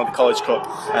semi-final of the College Cup.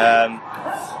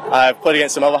 I've played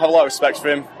against him. I have a lot of respect for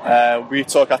him. We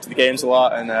talk after the games a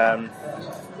lot, and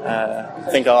I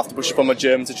think I'll have to push up on my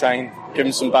German to try and give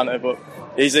him some banter, but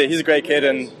he's a great kid,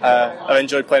 and I've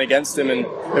enjoyed playing against him, and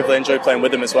hopefully enjoy playing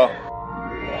with him as well.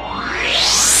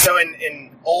 So in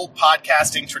old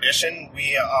podcasting tradition,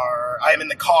 I am in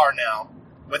the car now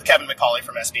with Kevin McCauley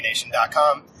from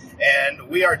SBNation.com, and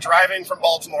we are driving from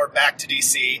Baltimore back to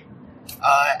DC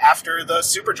after the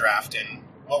Super Draft in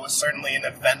what was certainly an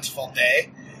eventful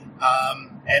day.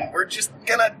 And we're just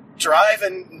gonna drive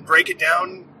and break it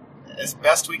down as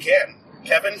best we can.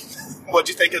 Kevin, what'd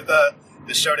you think of the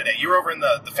show today? You were over in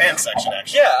the fan section,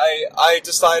 actually. Yeah, I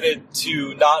decided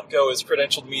to not go as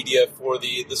credentialed media for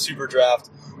the Super Draft.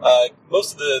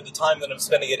 Most of the time that I'm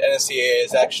spending at NSCAA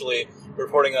is actually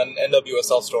reporting on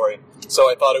NWSL story. So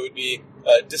I thought it would be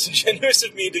disingenuous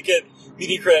of me to get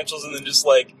media credentials and then just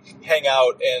like hang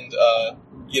out and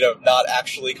not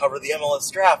actually cover the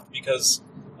MLS draft because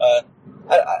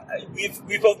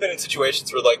we've both been in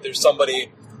situations where like there's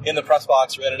somebody in the press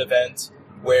box or at an event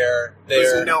where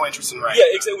there's no interest in writing.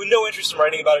 Yeah, exactly. With no interest in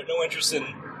writing about it, no interest in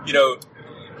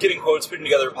getting quotes, putting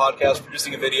together a podcast,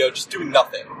 producing a video, just doing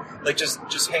nothing. Like just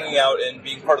hanging out and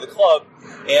being part of the club.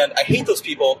 And I hate those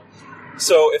people.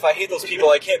 So if I hate those people,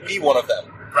 I can't be one of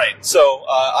them. Right. So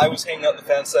I was hanging out in the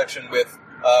fan section with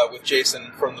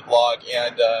Jason from the blog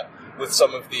and with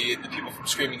some of the people from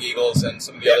Screaming Eagles and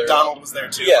some of the other... Donald was there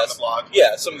too from the blog.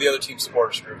 Yeah, some of the other team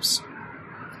supporters groups.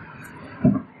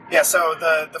 Yeah, so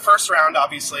the first round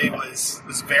obviously was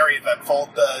very eventful.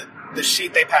 The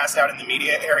sheet they passed out in the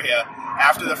media area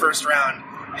after the first round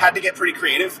had to get pretty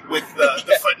creative with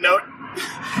the footnote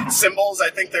symbols. I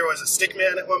think there was a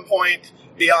stickman at one point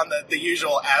beyond the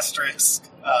usual asterisk,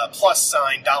 plus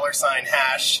sign, $,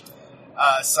 hash,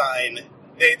 sign.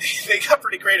 They got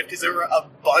pretty creative because there were a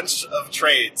bunch of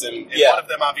trades, and one of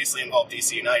them obviously involved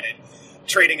DC United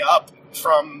trading up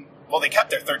from... Well, they kept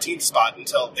their 13th spot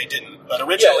until they didn't, but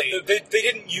originally... Yeah, they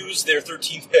didn't use their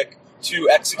 13th pick to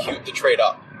execute the trade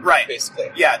up. Right. Basically.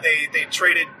 Yeah, they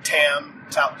traded TAM,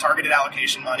 targeted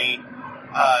allocation money,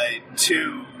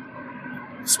 to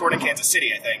Sporting Kansas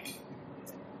City, I think.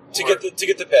 To get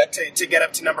the pick. To get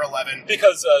up to number 11.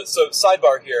 Because, so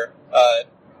sidebar here,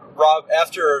 Rob,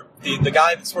 after the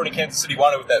guy that Sporting Kansas City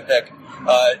wanted with that pick,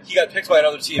 he got picked by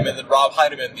another team, and then Rob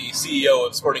Heineman, the CEO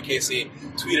of Sporting KC,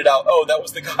 tweeted out, "Oh, that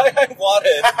was the guy I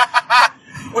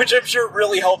wanted," which I'm sure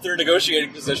really helped their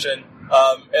negotiating position.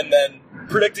 And then,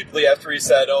 predictably, after he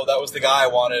said, "Oh, that was the guy I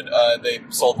wanted," they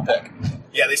sold the pick.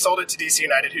 Yeah, they sold it to DC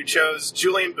United, who chose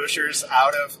Julian Bushers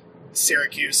out of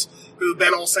Syracuse, who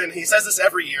Ben Olsen, he says this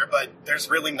every year, but there's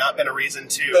really not been a reason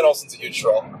to... Ben Olsen's a huge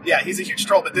troll. Yeah, he's a huge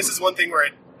troll, but this is one thing where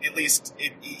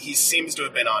he seems to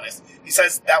have been honest. He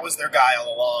says that was their guy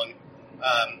all along.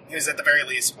 He was at the very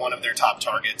least one of their top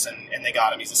targets, and they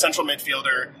got him. He's a central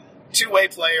midfielder, two-way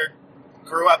player,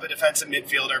 grew up a defensive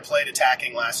midfielder, played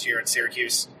attacking last year at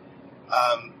Syracuse.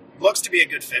 Looks to be a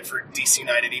good fit for DC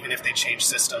United, even if they change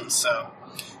systems. So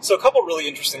a couple really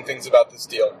interesting things about this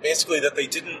deal. Basically, that they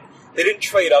didn't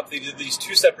trade up. They did these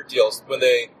two separate deals when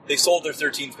they sold their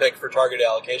 13th pick for targeted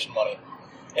allocation money.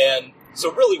 And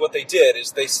so really what they did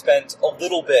is they spent a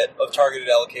little bit of targeted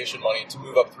allocation money to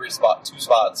move up two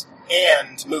spots.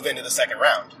 And move into the second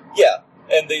round. Yeah,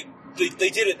 and they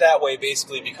did it that way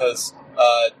basically because,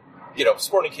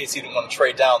 Sporting KC didn't want to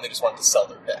trade down, they just wanted to sell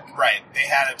their pick. Right, they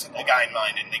had a guy in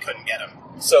mind and they couldn't get him.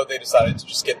 So they decided to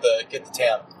just get the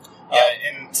TAM. Yeah,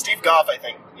 and Steve Goff, I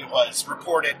think it was,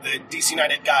 reported that DC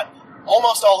United got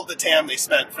almost all of the TAM they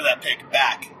spent for that pick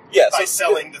back. Yeah, by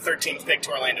selling the 13th pick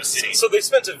to Orlando City. So they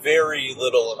spent a very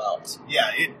little amount.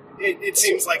 Yeah, it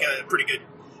seems like a pretty good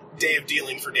day of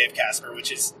dealing for Dave Casper,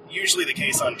 which is usually the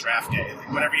case on draft day.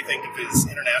 Like whenever you think of his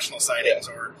international signings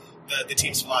or the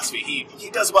team's philosophy, he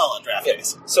does well on draft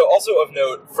days. So also of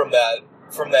note from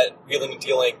that wheeling and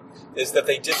dealing is that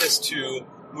they did this to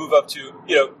move up to,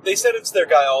 they said it's their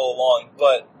guy all along,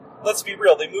 but let's be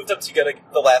real, they moved up to get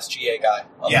the last GA guy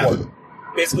on board.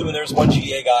 Basically, when there was one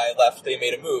GA guy left, they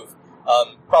made a move.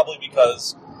 Probably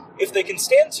because if they can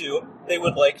stand to, they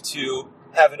would like to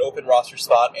have an open roster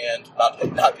spot and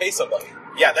not pay somebody.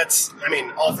 Yeah,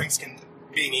 all things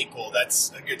being equal,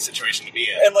 that's a good situation to be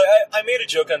in. And I made a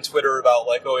joke on Twitter about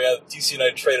DC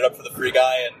United traded up for the free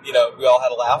guy, and we all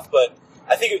had a laugh. But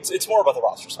I think it's more about the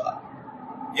roster spot.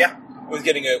 Yeah, with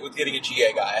getting a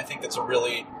GA guy, I think that's a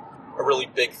really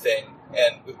big thing.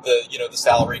 And with the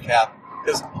salary cap,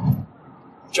 because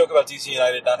joke about DC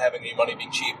United not having any money being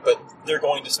cheap, but they're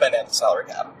going to spend at the salary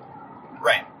cap.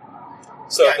 Right.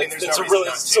 So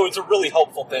it's a really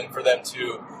helpful thing for them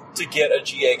to get a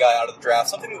GA guy out of the draft,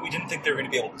 something that we didn't think they were going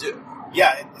to be able to do.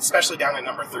 Yeah, especially down at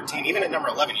number 13. Even at number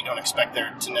 11, you don't expect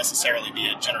there to necessarily be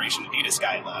a Generation Adidas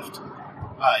guy left.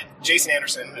 Jason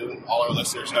Anderson, who all our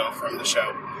listeners know from the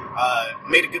show,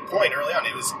 made a good point early on.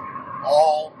 It was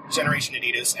all Generation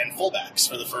Adidas and fullbacks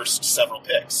for the first several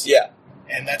picks. Yeah.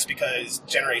 And that's because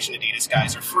Generation Adidas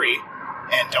guys are free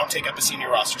and don't take up a senior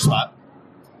roster spot.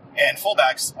 And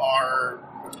fullbacks are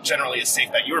generally a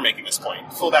safe bet. You were making this point.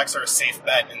 Fullbacks are a safe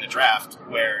bet in the draft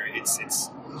where it's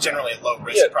generally a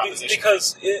low-risk proposition.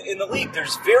 Because in the league,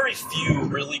 there's very few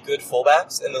really good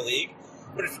fullbacks in the league.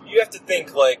 But if you have to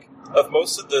think, of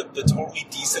most of the totally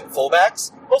decent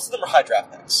fullbacks, most of them are high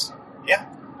draft picks.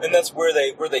 Yeah. And that's where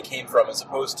they came from, as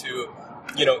opposed to,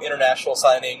 international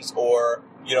signings or,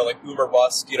 boom or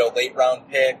bust, late round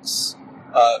picks,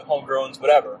 homegrowns,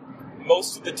 whatever.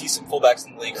 Most of the decent fullbacks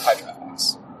in the league are high draft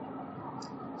picks.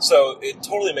 So it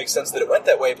totally makes sense that it went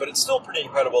that way, but it's still pretty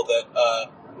incredible that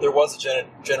there was a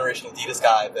Generation Adidas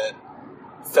guy that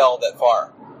fell that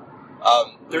far.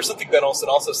 There's something Ben Olsen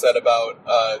also said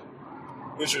about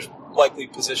Boucher's likely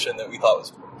position that we thought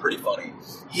was pretty funny.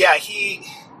 Yeah,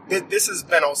 this is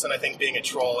Ben Olsen, I think, being a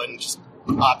troll and just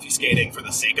obfuscating for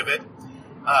the sake of it.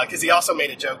 Because he also made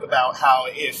a joke about how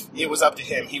if it was up to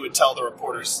him, he would tell the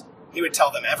reporters, he would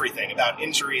tell them everything about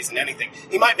injuries and anything.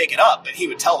 He might make it up, but he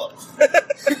would tell them.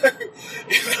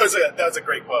 That was a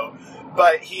great quote.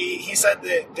 But he said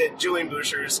that Julian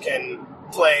Bouchers can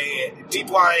play deep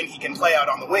line, he can play out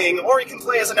on the wing, or he can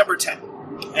play as a number 10.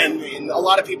 And a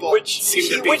lot of people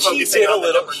seem to be focusing on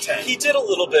the number 10. He did a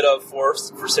little bit of for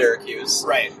Syracuse.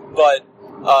 Right. But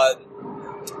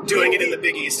doing it in the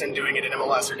Big East and doing it in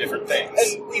MLS are different things.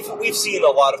 And we've seen a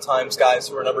lot of times guys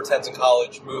who are number 10s in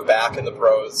college move back in the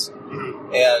pros.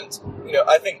 Mm-hmm. And,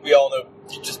 I think we all know,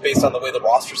 just based on the way the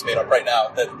roster's made up right now,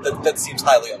 that seems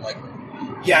highly unlikely.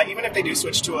 Yeah, even if they do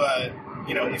switch to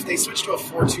if they switch to a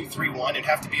 4-2-3-1, it'd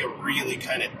have to be a really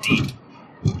kind of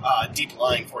deep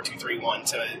lying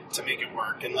 4-2-3-1 to make it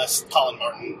work, unless Colin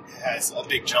Martin has a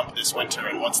big jump this winter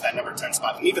and wants that number 10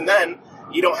 spot. And even then,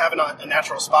 you don't have a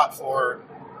natural spot for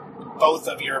both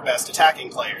of your best attacking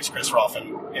players, Chris Rolfe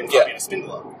and Fabian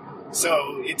Espindola.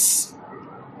 So it's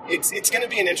going to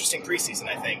be an interesting preseason,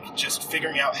 I think, just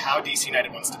figuring out how DC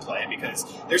United wants to play, because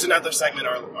there's another segment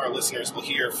our listeners will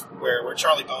hear where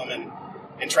Charlie Bowman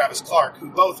and Travis Clark, who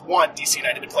both want DC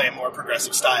United to play a more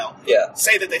progressive style,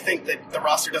 say that they think that the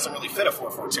roster doesn't really fit a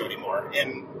 4-4-2 anymore.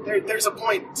 And there's a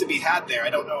point to be had there. I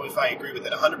don't know if I agree with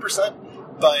it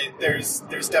 100%, but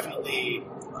there's definitely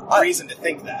reason to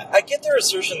think that. I get their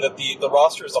assertion that the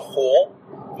roster as a whole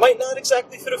might not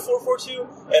exactly fit a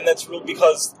 4-4-2, and that's really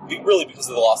because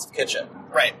of the loss of Kitchen.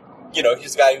 Right.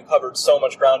 He's a guy who covered so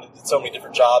much ground and did so many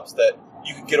different jobs that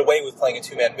you could get away with playing a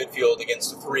two-man midfield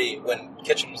against a three when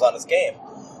Kitchen was on his game.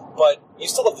 But you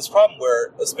still have this problem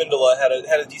where Espindola had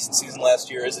a decent season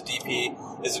last year as a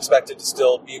DP, is expected to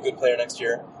still be a good player next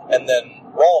year, and then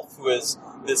Rolfe, who is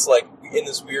in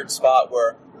this weird spot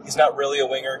where he's not really a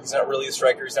winger, he's not really a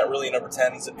striker, he's not really a number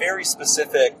 10, he's a very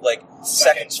specific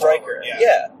second striker.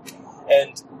 Yeah.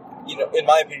 And in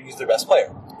my opinion, he's their best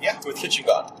player. Yeah. With Kitchen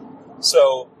gone.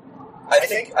 So I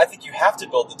think you have to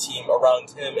build the team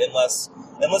around him unless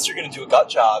you're going to do a gut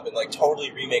job and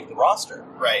totally remake the roster.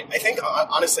 Right. I think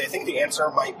the answer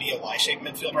might be a Y-shaped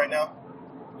midfield right now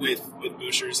with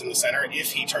Bouchers in the center,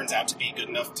 if he turns out to be good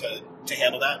enough to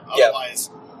handle that.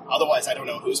 Otherwise, I don't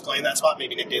know who's playing that spot.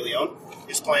 Maybe Nick DeLeon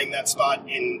is playing that spot.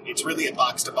 It's really a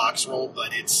box-to-box role, but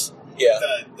it's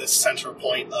the central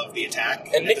point of the attack.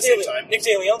 And at the same time, Nick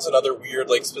DeLeon's another weird,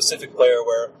 specific player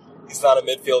where he's not a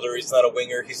midfielder, he's not a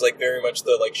winger, he's very much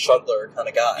the Schudler kind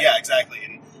of guy. Yeah, exactly.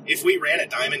 And if we ran a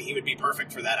diamond, he would be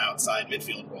perfect for that outside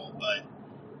midfield role.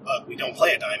 But we don't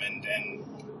play a diamond, and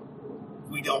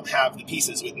we don't have the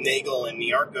pieces with Nagel and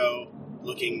Nyarko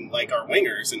looking like our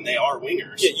wingers, and they are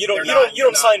wingers. Yeah, you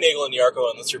don't sign Nagel and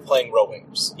Nyarko unless you're playing row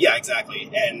wingers. Yeah,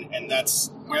 exactly, and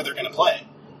that's where they're going to play.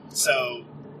 So,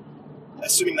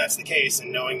 assuming that's the case,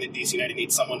 and knowing that DC United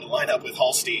needs someone to line up with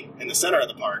Halsti in the center of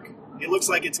the park, it looks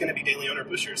like it's going to be DeLeon or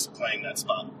Bouchers playing that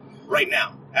spot right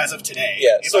now, as of today.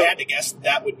 Yeah, if I had to guess,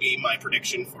 that would be my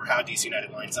prediction for how DC United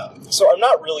lines up. So I'm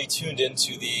not really tuned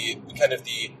into the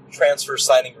transfer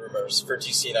signing rumors for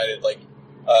DC United, like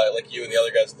you and the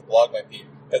other guys at the blog might be.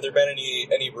 Have there been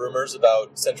any rumors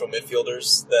about central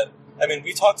midfielders that? I mean,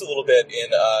 we talked a little bit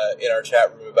in our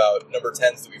chat room about number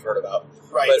 10s that we've heard about,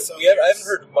 right? But so I haven't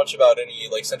heard much about any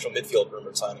central midfield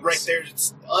rumor signings. Right,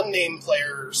 there's unnamed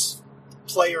players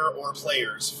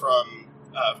from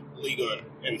Ligue 1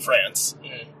 in France,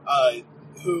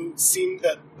 who seem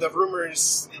that the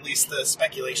rumors, at least the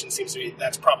speculation seems to be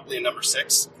that's probably a number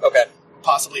 6. Okay,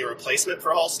 possibly a replacement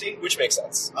for Halsti, which makes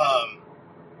sense.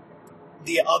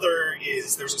 The other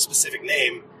is there's a specific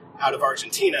name out of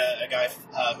Argentina, a guy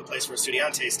who plays for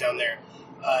Estudiantes down there,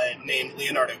 named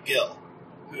Leonardo Gil,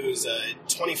 who's a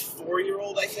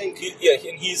 24-year-old, I think.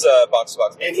 And he's a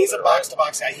box-to-box. And he's a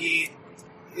box-to-box guy.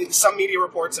 Some media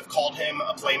reports have called him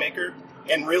a playmaker,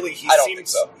 and really I don't think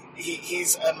so.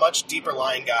 He's a much deeper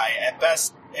line guy. At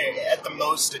best, at the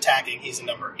most attacking, he's a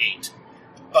number 8.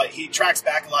 But he tracks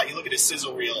back a lot. You look at his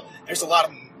sizzle reel, there's a lot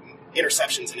of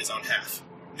interceptions in his own half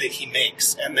that he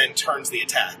makes and then turns the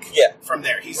attack from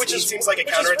there. He seems like a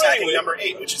counter-attacking number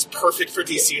 8, which is perfect for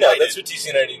DC United. No, that's what DC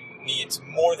United needs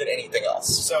more than anything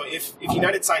else. So if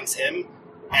United signs him,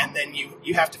 and then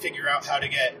you have to figure out how to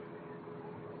get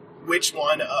which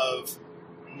one of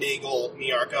Nagel,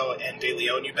 Nyarko, and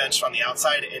DeLeon you benched on the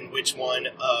outside, and which one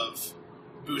of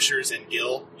Bouchers and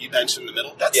Gill you bench in the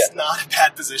middle. That's not a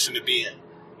bad position to be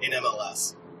in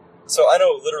MLS. So I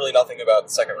know literally nothing about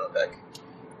the second round pick.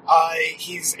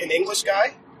 He's an English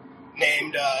guy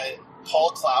named Paul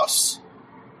Klaus,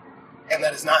 and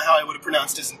that is not how I would have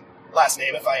pronounced his last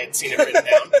name if I had seen it written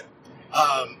down.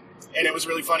 And it was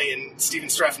really funny, and Steven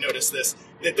Streff noticed this,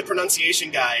 that the pronunciation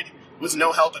guide was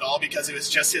no help at all because it was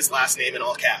just his last name in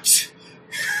all caps.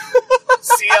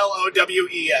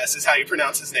 Clowes is how you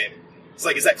pronounce his name. It's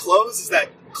like, is that Close? Is that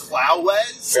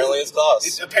Clawes? Apparently it's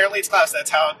Klaus. Apparently it's Klaus. That's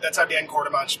how Dan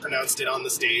Quartermach pronounced it on the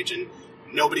stage, and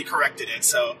nobody corrected it.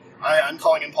 So I'm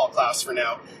calling him Paul Klaus for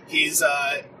now. He's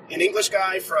an English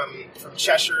guy from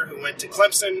Cheshire who went to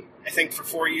Clemson, I think, for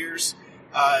 4 years.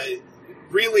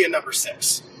 Really a number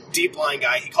 6. Deep line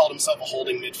guy. He called himself a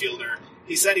holding midfielder.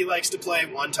 He said he likes to play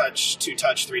 1-touch,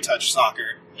 2-touch, 3-touch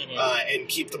soccer and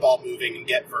keep the ball moving and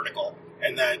get vertical.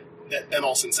 And that Ben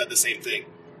Olsen said the same thing.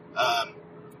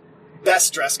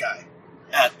 Best dress guy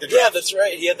at the draft. Yeah, that's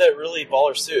right. He had that really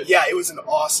baller suit. Yeah, it was an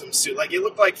awesome suit. Like, it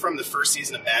looked like from the first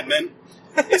season of Mad Men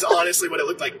is honestly what it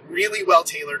looked like. Really well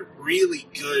tailored, really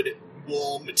good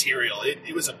wool material.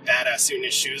 It was a badass suit, and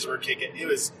his shoes were kicking. He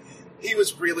was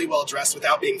really well dressed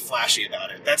without being flashy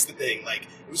about it. That's the thing. Like,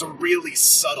 it was a really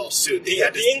subtle suit. The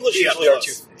English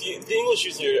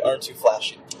usually aren't too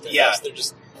flashy. They're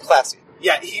just classy.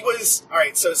 Yeah, he was... All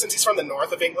right, so since he's from the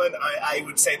north of England, I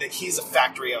would say that he's a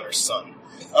factory owner's son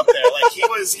up there. Like, he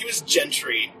was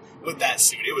gentry with that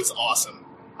suit. It was awesome.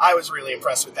 I was really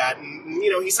impressed with that. And,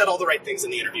 he said all the right things in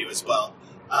the interview as well.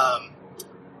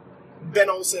 Ben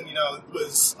Olsen,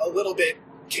 was a little bit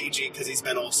cagey, because he's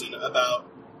Ben Olsen, about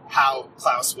how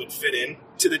Klaus would fit in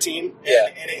to the team. Yeah.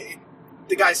 And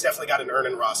the guy's definitely got an earn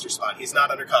and roster spot. He's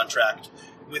not under contract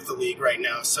with the league right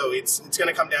now, so it's going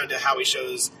to come down to how he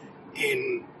shows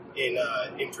in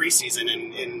preseason,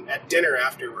 and at dinner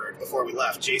afterward, before we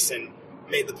left, Jason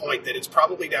made the point that it's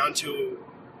probably down to,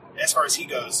 as far as he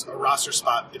goes, a roster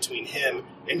spot between him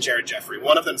and Jared Jeffrey.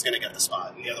 One of them's going to get the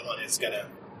spot, and the other one is going to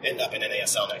end up in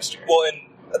NASL next year. Well, and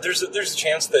there's a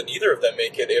chance that neither of them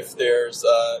make it if there's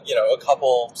a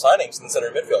couple signings in the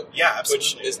center midfield. Yeah,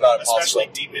 absolutely. Which is not impossible. Especially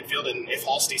deep midfield, and if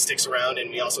Halsey sticks around,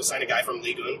 and we also sign a guy from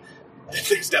Ligue 1,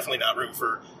 there's definitely not room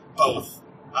for both.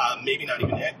 Maybe not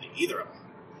even either of them.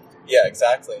 Yeah,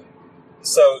 exactly.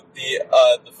 So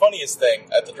the funniest thing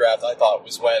at the draft, I thought,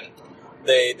 was when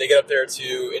they get up there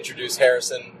to introduce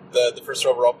Harrison, the first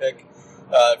overall pick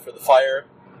for the Fire.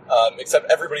 Except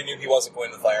everybody knew he wasn't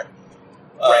going to the Fire,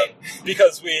 right?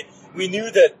 Because we knew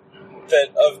that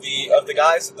of the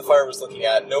guys that the Fire was looking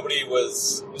at, nobody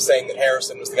was saying that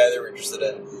Harrison was the guy they were interested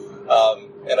in.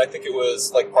 And I think it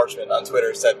was like Parchment on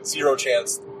Twitter said 0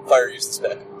 chance Fire used this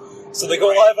pick. So they go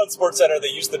live on SportsCenter. They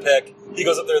use the pick. He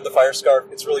goes up there with the Fire scarf.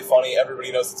 It's really funny.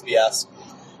 Everybody knows it's BS.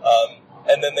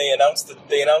 And then they announced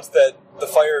that the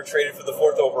Fire traded for the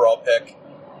 4th overall pick.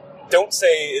 Don't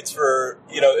say it's for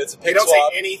it's a pick swap. They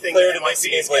don't say anything player that to make NYC the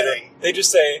game is later. getting. They just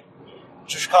say the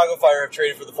Chicago Fire have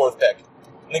traded for the 4th pick.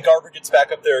 And then Garber gets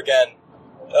back up there again.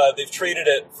 They've traded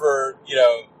it for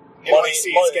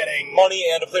money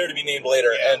and a player to be named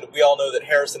later. Yeah. And we all know that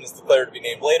Harrison is the player to be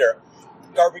named later.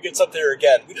 Garber gets up there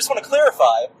again. We just want to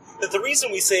clarify that the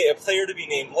reason we say a player to be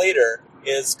named later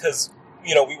is because,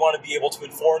 we want to be able to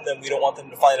inform them. We don't want them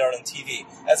to find out on TV.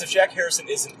 As if Jack Harrison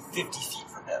isn't 50 feet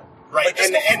from him. Right,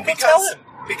 like, and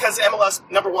because MLS,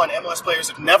 number one, MLS players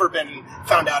have never been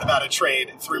found out about a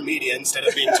trade through media instead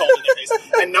of being told in their face.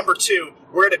 And number two,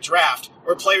 we're at a draft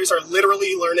where players are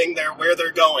literally learning where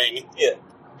they're going. Yeah.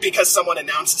 Because someone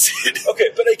announces it. Okay,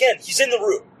 but again, he's in the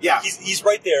room. Yeah, he's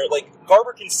right there. Like,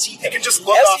 Garber can see him. He can just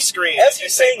look off screen. As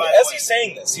he's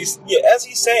saying this, he's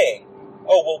saying,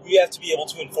 "Oh well, we have to be able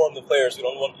to inform the players. We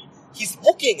don't want." He's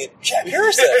looking at Jack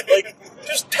Harrison. Like,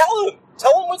 just tell him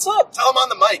what's up. Tell him on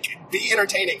the mic. Be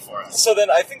entertaining for us. So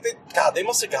then I think they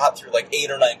must have got through like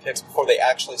 8 or 9 picks before they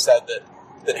actually said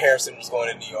that Harrison was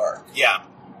going to New York. Yeah,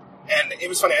 and it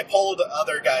was funny. I polled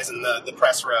other guys in the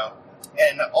press row.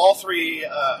 And all 3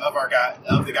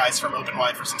 of the guys from Open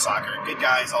Wide for Some Soccer, good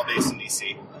guys, all based in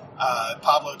D.C.,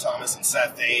 Pablo, Thomas, and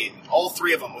Seth, all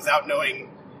 3 of them, without knowing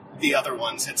the other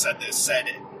ones, had said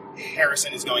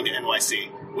Harrison is going to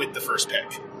NYC with the first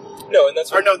pick. No, and that's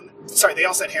they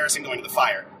all said Harrison going to the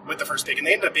Fire with the first pick, and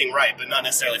they ended up being right, but not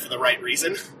necessarily for the right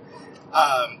reason.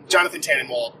 Jonathan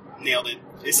Tannenwald nailed it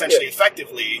essentially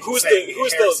effectively.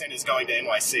 Harrison is going to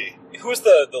NYC. Who was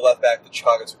the left back that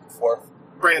Chicago took before?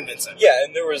 Brandon Vincent. Yeah,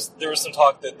 and there was some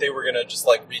talk that they were going to just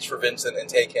reach for Vincent and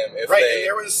take him. And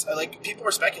there was people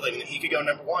were speculating that he could go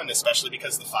number 1, especially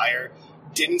because the Fire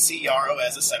didn't see Yarrow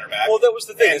as a center back. Well, that was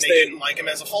the thing. And they didn't like him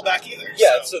as a fullback either.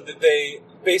 Yeah, so that they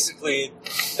basically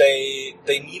they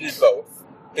needed both.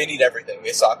 They need everything.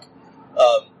 They suck.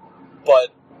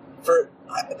 But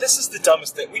this is the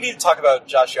dumbest thing. We need to talk about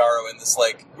Josh Yarrow in this.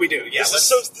 Like we do. Yeah,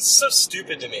 this is so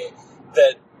stupid to me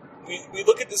that we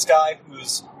look at this guy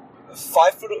who's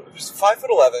 5'11",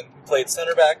 who played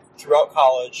center back throughout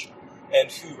college,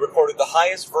 and who recorded the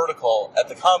highest vertical at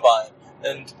the combine.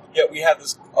 And yet we have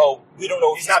this. Oh, we don't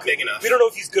know if he's not big enough. We don't know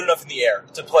if he's good enough in the air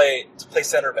to play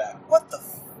center back. What the?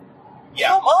 Yeah.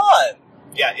 Come on.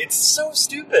 Yeah, it's so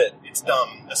stupid. It's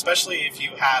dumb, especially if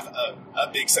you have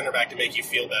a big center back to make you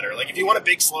feel better. Like if you want a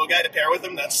big slow guy to pair with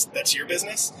him, that's your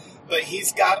business. But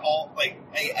he's got all I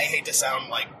hate to sound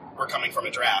like we're coming from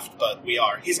a draft, but we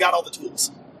are. He's got all the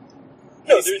tools.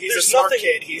 No, he's a smart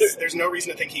kid. There's no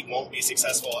reason to think he won't be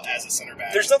successful as a center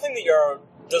back. There's nothing that Yarrow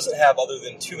doesn't have other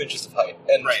than 2 inches of height,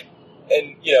 and right.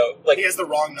 And you know, like he has the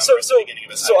wrong number at the beginning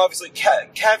of his height. So obviously,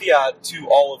 caveat to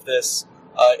all of this.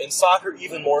 In soccer,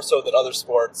 even more so than other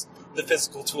sports, the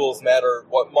physical tools matter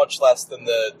much less than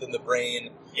the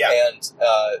brain and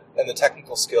the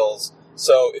technical skills.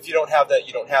 So if you don't have that,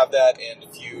 you don't have that, and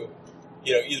if you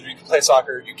either you can play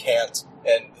soccer or you can't,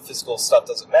 and the physical stuff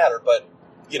doesn't matter. But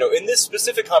in this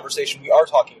specific conversation, we are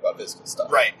talking about physical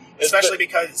stuff, right? Especially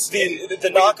because the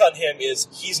knock on him is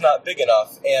he's not big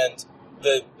enough, and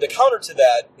the counter to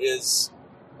that is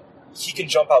he can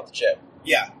jump out the gym.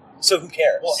 Yeah. So who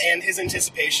cares? Well, and his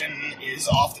anticipation is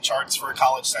off the charts for a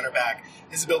college center back.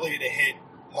 His ability to hit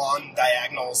long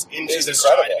diagonals into the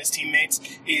stride of his teammates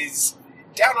is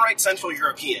downright Central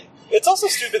European. It's also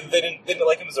stupid that they didn't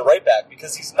like him as a right back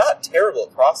because he's not terrible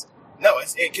at crossing. No,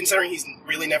 considering he's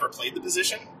really never played the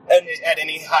position at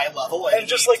any high level, and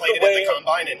just like played it at the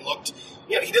combine and looked.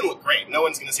 He didn't look great. No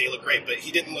one's going to say he looked great, but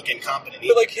he didn't look incompetent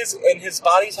either. But like his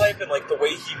body type and like the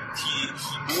way he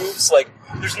moves, like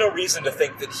there's no reason to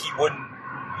think that he wouldn't,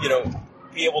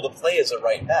 be able to play as a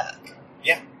right back.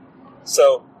 Yeah.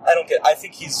 So I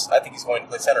think he's going to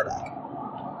play center back.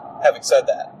 Having said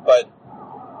that, but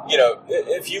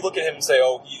if you look at him and say,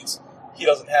 oh, he's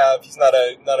not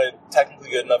a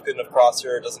technically good enough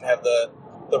crosser, doesn't have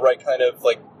the right kind of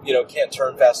can't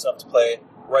turn fast enough to play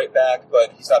right back,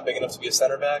 but he's not big enough to be a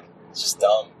center back. It's just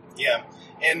dumb. Yeah,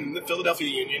 and the Philadelphia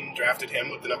Union drafted him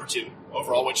with the number 2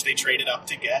 overall, which they traded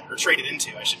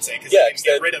into, I should say, because they didn't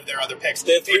get rid of their other picks.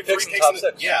 They had 3 picks in the top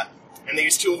 6. Yeah, and they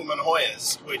used 2 of them on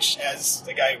Hoyas, which, as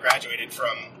the guy who graduated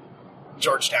from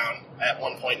Georgetown at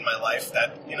one point in my life,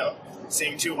 that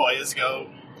seeing 2 Hoyas go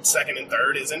second and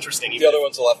third is interesting. The other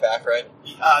one's a left back, right?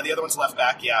 The other one's left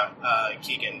back, yeah.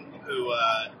 Keegan, who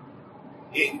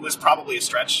it was probably a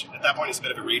stretch at that point. It's a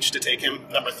bit of a reach to take him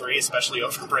number 3, especially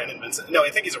over Brandon Vincent. No, I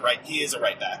think he is a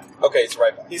right back. Okay, he's a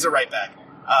right back. He's a right back.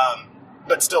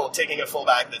 But still, taking a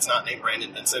fullback that's not named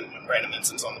Brandon Vincent when Brandon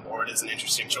Vincent's on the board is an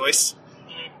interesting choice.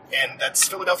 And that's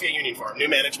Philadelphia Union for him. New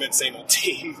management, same old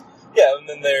team. Yeah, and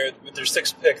then with their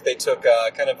 6th pick, they took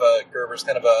Gerber's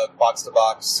kind of a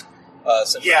box-to-box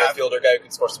central midfielder guy who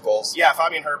can score some goals. Yeah,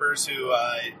 Fabian Herbers, who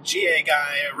GA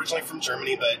guy, originally from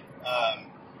Germany, but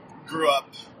grew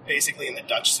up basically in the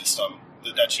Dutch system,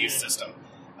 the Dutch youth system,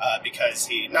 because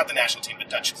not the national team, but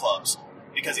Dutch clubs,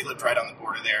 because he lived right on the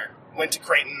border there. Went to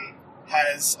Creighton,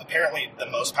 has apparently the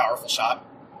most powerful shot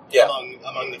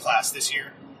among the class this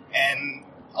year, and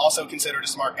also considered a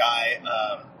smart guy,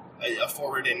 a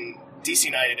forward in DC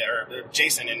United, or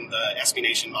Jason in the SB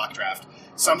Nation mock draft.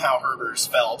 Somehow Herbers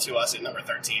fell to us at number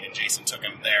 13, and Jason took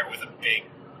him there with a big,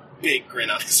 big grin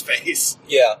on his face.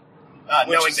 Yeah.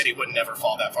 Knowing that he would never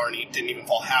fall that far, and he didn't even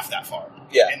fall half that far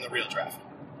in the real draft.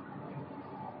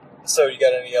 So you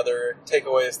got any other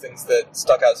takeaways, things that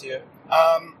stuck out to you?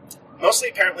 Mostly,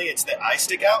 apparently, it's that I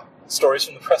stick out. Stories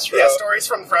from the press row. Yeah, stories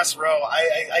from the press row.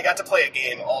 I got to play a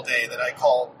game all day that I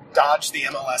call Dodge the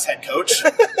MLS head coach.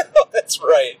 That's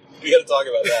right. We got to talk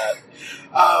about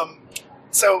that.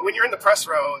 So when you're in the press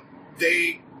row,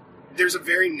 there's a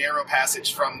very narrow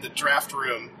passage from the draft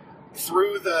room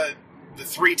through the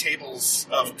 3 tables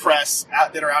of press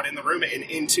that are out in the room and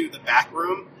into the back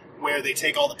room where they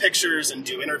take all the pictures and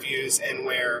do interviews and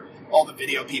where all the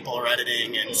video people are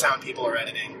editing and sound people are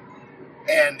editing.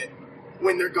 And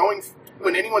when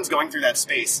anyone's going through that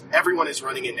space, everyone is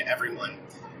running into everyone.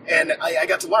 And I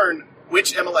got to learn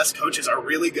which MLS coaches are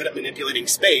really good at manipulating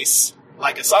space,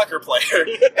 like a soccer player,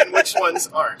 and which ones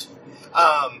aren't.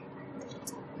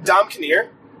 Dom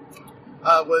Kinnear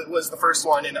was the first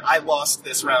one, and I lost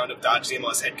this round of Dodge the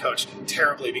MLS head coach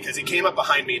terribly because he came up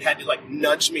behind me and had to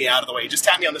nudge me out of the way. He just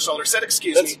tapped me on the shoulder, said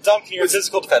excuse me. Dom Kinnear,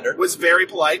 physical defender. Was very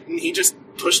polite, and he just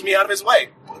pushed me out of his way.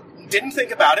 Didn't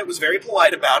think about it, was very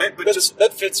polite about it, but just...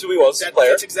 That fits who he was as a player.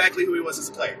 That fits exactly who he was as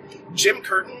a player. Jim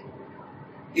Curtin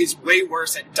is way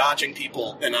worse at dodging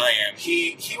people than I am.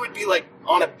 He would be, like,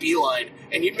 on a beeline,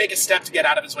 and you'd make a step to get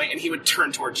out of his way, and he would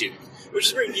turn towards you. Which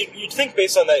is weird. You'd think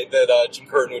based on that Jim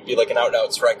Curtin would be, like, an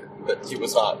out-and-out striker, but he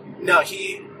was not. No,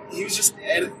 he was just...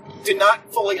 did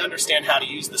not fully understand how to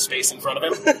use the space in front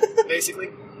of him, basically.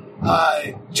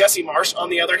 Jesse Marsh, on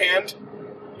the other hand,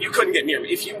 you couldn't get near him.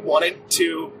 If you wanted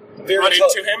to run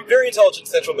into him... Very intelligent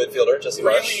central midfielder, Jesse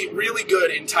Marsh. Really, really good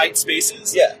in tight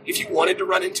spaces. Yeah. If you wanted to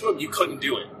run into him, you couldn't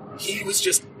do it. He was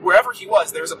just... Wherever he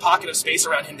was, there was a pocket of space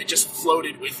around him that just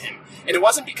floated with him. And it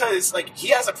wasn't because, like, he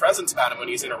has a presence about him when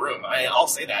he's in a room. I'll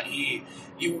say that.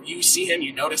 You see him,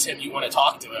 you notice him, you want to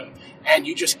talk to him, and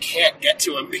you just can't get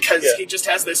to him because he just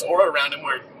has this aura around him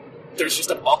where there's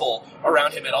just a bubble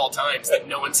around him at all times that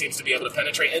no one seems to be able to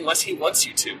penetrate unless he wants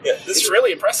you to. Yeah, it's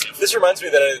really impressive. This reminds me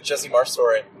of the Jesse Marsh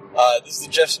story. This is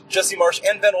the Jesse Marsh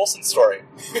and Ben Olsen story.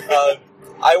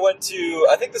 I went to,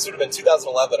 I think this would have been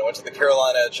 2011, I went to the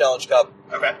Carolina Challenge Cup.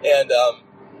 Okay. And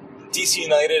DC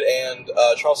United and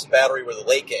Charleston Battery were the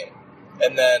late game.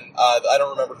 And then, I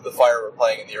don't remember who the Fire were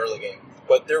playing in the early game.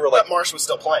 But there were like... But Marsh was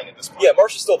still playing at this point. Yeah,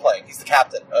 Marsh was still playing. He's the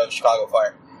captain of Chicago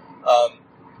Fire.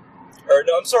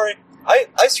 I'm sorry.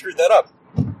 I screwed that up.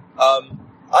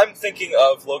 I'm thinking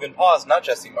of Logan Pause, not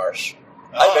Jesse Marsh.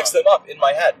 I mixed them up in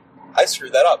my head. I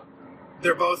screwed that up.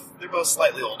 They're both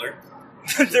slightly older.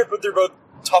 they're both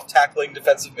tough tackling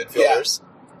defensive midfielders.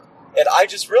 Yeah. And I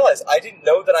just realized I didn't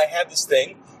know that I had this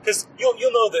thing. Because you'll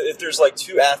know that if there's like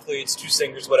two athletes, two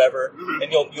singers, whatever,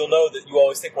 and you'll know that you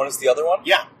always think one is the other one.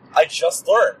 Yeah. I just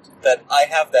learned that I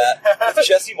have that with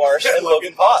Jesse Marsh and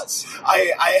Logan Pause.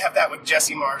 I have that with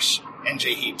Jesse Marsh and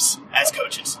Jay Heaps as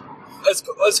coaches.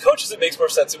 As coaches, it makes more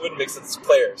sense. It wouldn't make sense as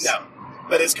players. No.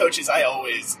 But as coaches, I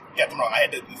always get them wrong. I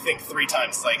had to think 3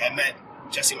 times. Like, I meant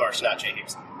Jesse Marsh, not Jay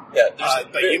Heaps. Yeah,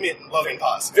 but you mean Logan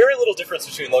Pause. Very little difference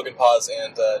between Logan Pause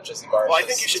and Jesse Marsh. Well, I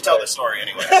think you should tell the story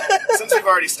anyway. Since we've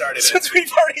already started it. Since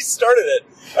we've already started it.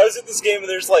 I was at this game and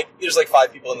there's like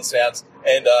 5 people in the stands.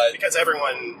 And because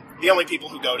the only people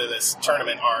who go to this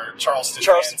tournament are Charleston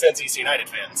fans and DC United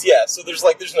fans. Yeah, so there's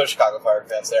no Chicago Fire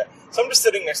fans there. So I'm just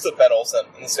sitting next to Ben Olsen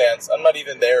in the stands. I'm not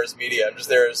even there as media. I'm just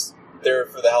there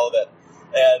for the hell of it.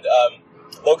 And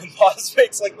Logan Pause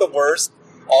makes like the worst,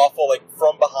 awful, like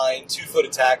from behind,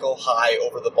 2-footed tackle, high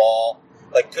over the ball,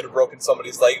 like could have broken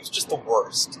somebody's leg. It was just the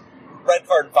worst. Red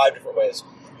card in 5 different ways.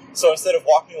 So instead of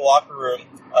walking in the locker room,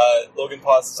 Logan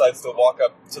Pause decides to walk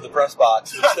up to the press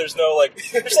box, which there's no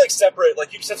there's separate,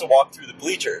 you just have to walk through the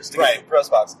bleachers to get to the press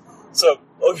box. So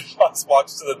Logan Pause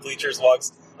walks to the bleachers,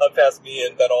 walks up past me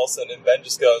and Ben Olsen, and Ben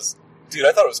just goes, "Dude,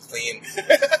 I thought it was clean."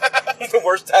 The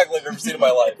worst tackle I've ever seen in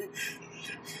my life.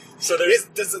 So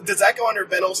does that go under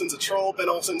Ben Olsen's a troll? Ben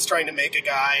Olsen's trying to make a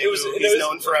guy he's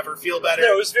known forever feel better?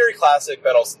 No, it was very classic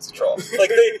Ben Olsen's a troll.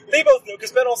 They both knew,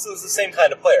 because Ben Olsen is the same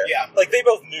kind of player. Yeah. They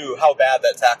both knew how bad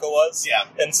that tackle was. Yeah.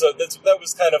 And so that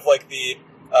was kind of like the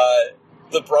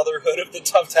brotherhood of the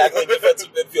tough tackling defensive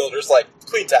midfielders,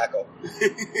 clean tackle.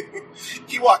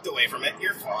 He walked away from it.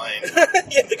 You're fine.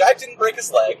 Yeah, the guy didn't break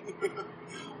his leg.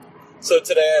 So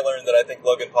today I learned that I think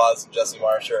Logan Pause and Jesse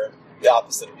Marsh are the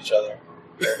opposite of each other.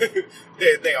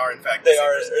 They are, in fact. They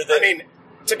are. I mean,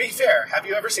 to be fair, have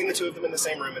you ever seen the two of them in the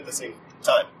same room at the same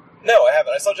time? No, I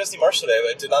haven't. I saw Jesse Marsh today,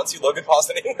 but I did not see Logan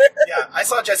Pause anywhere. Yeah, I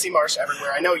saw Jesse Marsh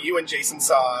everywhere. I know you and Jason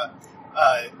saw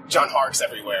John Harkes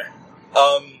everywhere.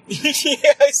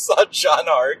 Yeah, I saw John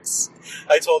Harkes.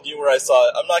 I told you where I saw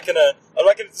it. I'm not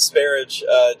gonna disparage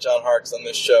John Harkes on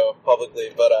this show publicly,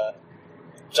 but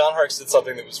John Harkes did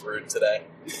something that was rude today.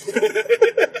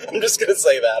 I'm just gonna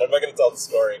say that. I'm not gonna tell the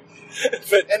story.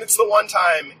 And it's the one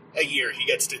time a year he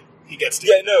gets to.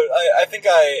 Yeah, no, I think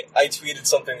I tweeted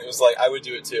something that was like, I would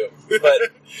do it too. But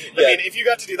yeah. I mean, if you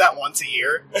got to do that once a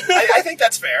year, I think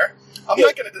that's fair. I'm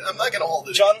not gonna hold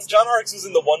it. John Harkes was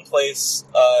in the one place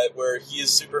where he is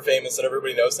super famous and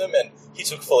everybody knows him, and he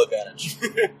took full advantage.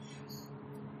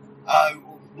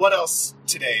 What else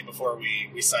today before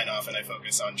we sign off and I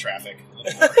focus on traffic a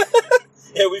little more?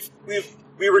 Yeah,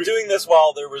 we were doing this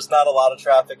while there was not a lot of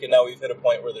traffic, and now we've hit a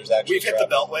point where there's actually hit the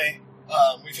Beltway.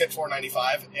 We've hit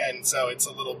 495, and so it's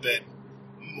a little bit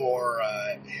more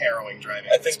harrowing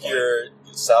driving. I think you're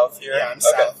south here. Yeah, I'm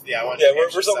south. Yeah,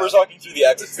 we're talking through the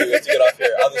exits that we have to get off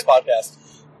here on this podcast.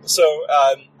 So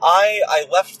I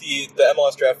left the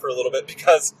MLS draft for a little bit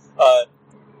because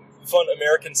fun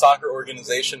American soccer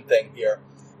organization thing here.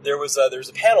 There was a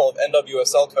panel of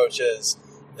NWSL coaches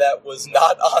that was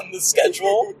not on the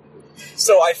schedule.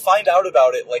 So I find out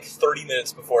about it 30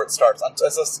 minutes before it starts. I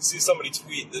see somebody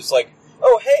tweet, there's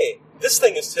oh, hey, this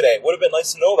thing is today. Would have been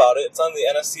nice to know about it. It's on the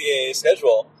NSCAA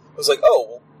schedule. I was like, oh,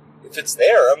 well, if it's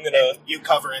there, I'm going to... You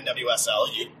cover NWSL.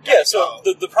 So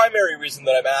the primary reason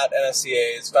that I'm at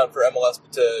NSCAA is found for MLS,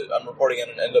 but I'm reporting on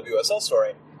an NWSL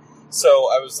story.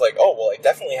 So I was like, oh, well, I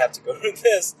definitely have to go to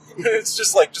this. It's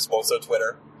just Moso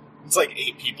Twitter. It's like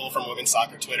 8 people from women's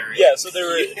soccer Twitter. Yeah, so there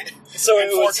were... So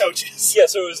and 4 coaches. Yeah,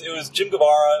 so it was Jim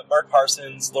Guevara, Mark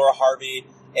Parsons, Laura Harvey,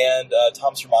 and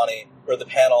Tom Sermani were the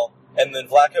panel. And then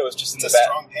Vlatko was just in the back. It's a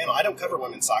strong panel. I don't cover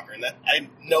women's soccer, and I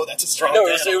know that's a strong panel.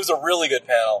 No, it was a really good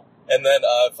panel. And then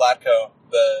Vlatko,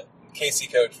 the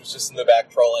KC coach, was just in the back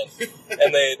trolling.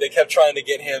 And they kept trying to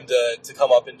get him to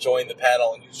come up and join the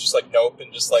panel, and he was just like, nope,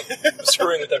 and just like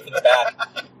screwing with them from the back.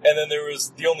 And then there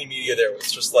was, the only media there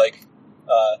was just like,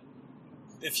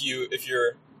 if you're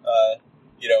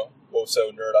Woso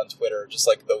nerd on Twitter, just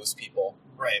like those people.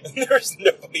 Right. And there's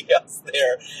nobody else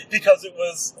there because it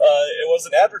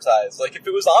wasn't advertised. Like if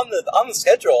it was on the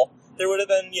schedule, there would have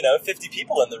been 50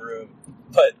 people in the room,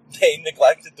 but they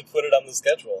neglected to put it on the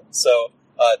schedule. So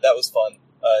that was fun.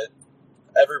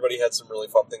 Everybody had some really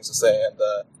fun things to say, and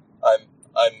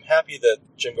I'm happy that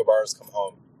Jim Guevara's come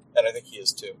home, and I think he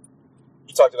is too.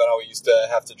 He talked about how he used to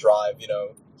have to drive.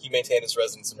 He maintained his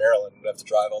residence in Maryland and would have to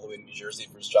drive all the way to New Jersey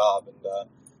for his job, and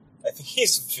I think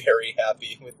he's very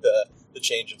happy with the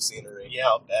change of scenery. Yeah,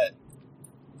 I'll bet.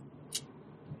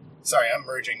 Sorry, I'm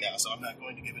merging now, so I'm not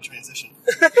going to give a transition.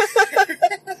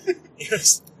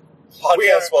 Yes.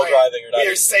 Podcast while driving or not. We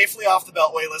are safely off the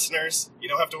Beltway, listeners. You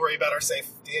don't have to worry about our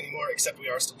safety anymore, except we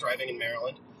are still driving in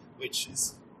Maryland, which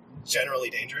is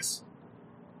generally dangerous.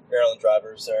 Maryland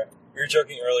drivers are... We were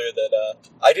joking earlier that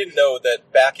I didn't know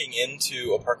that backing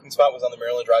into a parking spot was on the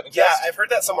Maryland driving test. Yeah, I've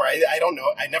heard that somewhere. I don't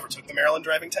know. I never took the Maryland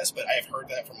driving test, but I have heard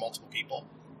that from multiple people.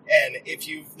 And if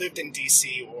you've lived in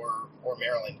D.C. or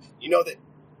Maryland, you know that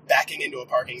backing into a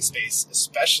parking space,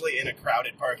 especially in a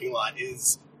crowded parking lot,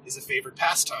 is a favored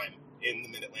pastime in the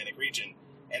Mid-Atlantic region.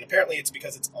 And apparently it's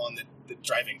because it's on the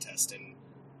driving test. And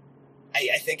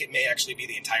I think it may actually be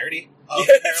the entirety of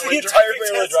the entire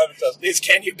Maryland driving test. Is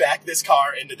can you back this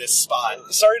car into this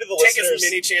spot? Sorry to the listeners. Take as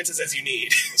many chances as you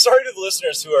need. Sorry to the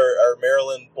listeners who are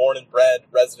Maryland born and bred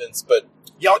residents, but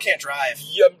y'all can't drive.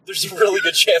 Yeah, there's a really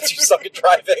good chance you suck at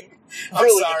driving.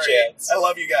 Really sorry. Good chance. I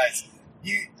love you guys.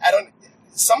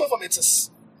 Some of them,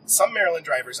 some Maryland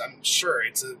drivers, I'm sure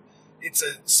it's a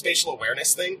spatial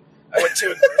awareness thing. I went to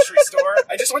a grocery store.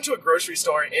 I just went to a grocery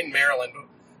store in Maryland,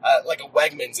 like a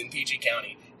Wegmans in PG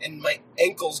County, and my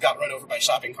ankles got run over by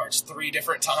shopping carts 3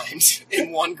 different times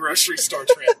in one grocery store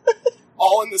trip,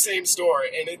 all in the same store.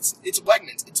 And it's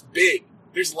Wegmans. It's big.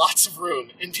 There's lots of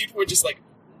room, and people were just like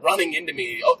running into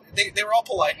me. Oh, they were all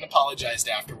polite and apologized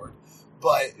afterward,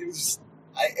 but it was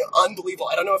unbelievable.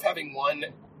 I don't know if having one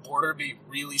border be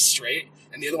really straight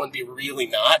and the other one be really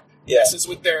not. Yeah. This is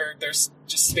with their just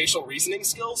spatial reasoning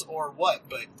skills or what,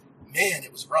 but man,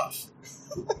 it was rough.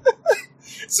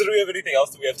 So do we have anything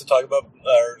else that we have to talk about,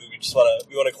 or do we just want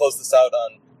to close this out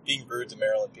on being rude to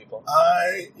Maryland people?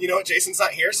 You know what, Jason's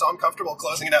not here, so I'm comfortable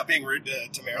closing it out being rude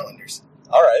to Marylanders.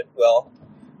 All right, well,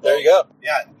 there you go.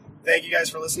 Yeah, thank you guys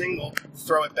for listening. We'll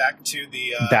throw it back to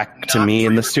the back to me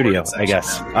in the studio, I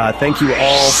guess. Thank you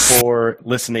all for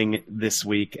listening this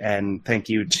week, and thank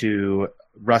you to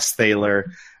Russ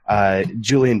Thaler,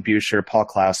 Julian Buescher, Paul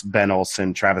Klaus, Ben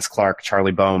Olsen, Travis Clark,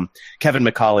 Charlie Boehm, Kevin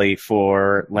McCauley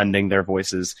for lending their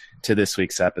voices to this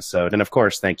week's episode. And of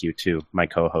course, thank you to my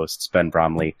co-hosts, Ben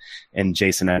Bromley and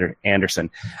Jason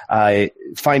Anderson.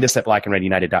 Find us at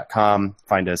blackandredunited.com.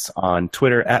 Find us on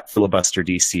Twitter at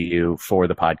filibusterdcu for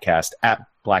the podcast, at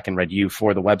Black and Red U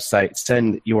for the website.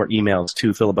 Send your emails to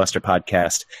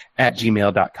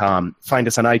filibusterpodcast@gmail.com. Find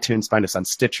us on iTunes, find us on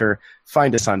Stitcher,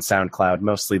 find us on SoundCloud.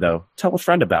 Mostly, though, tell a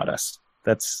friend about us.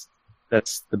 That's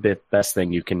the best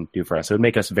thing you can do for us. It would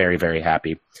make us very, very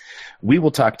happy. We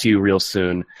will talk to you real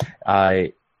soon.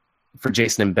 For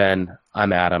Jason and Ben,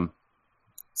 I'm Adam.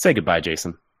 Say goodbye,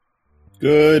 Jason.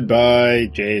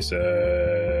 Goodbye,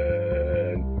 Jason.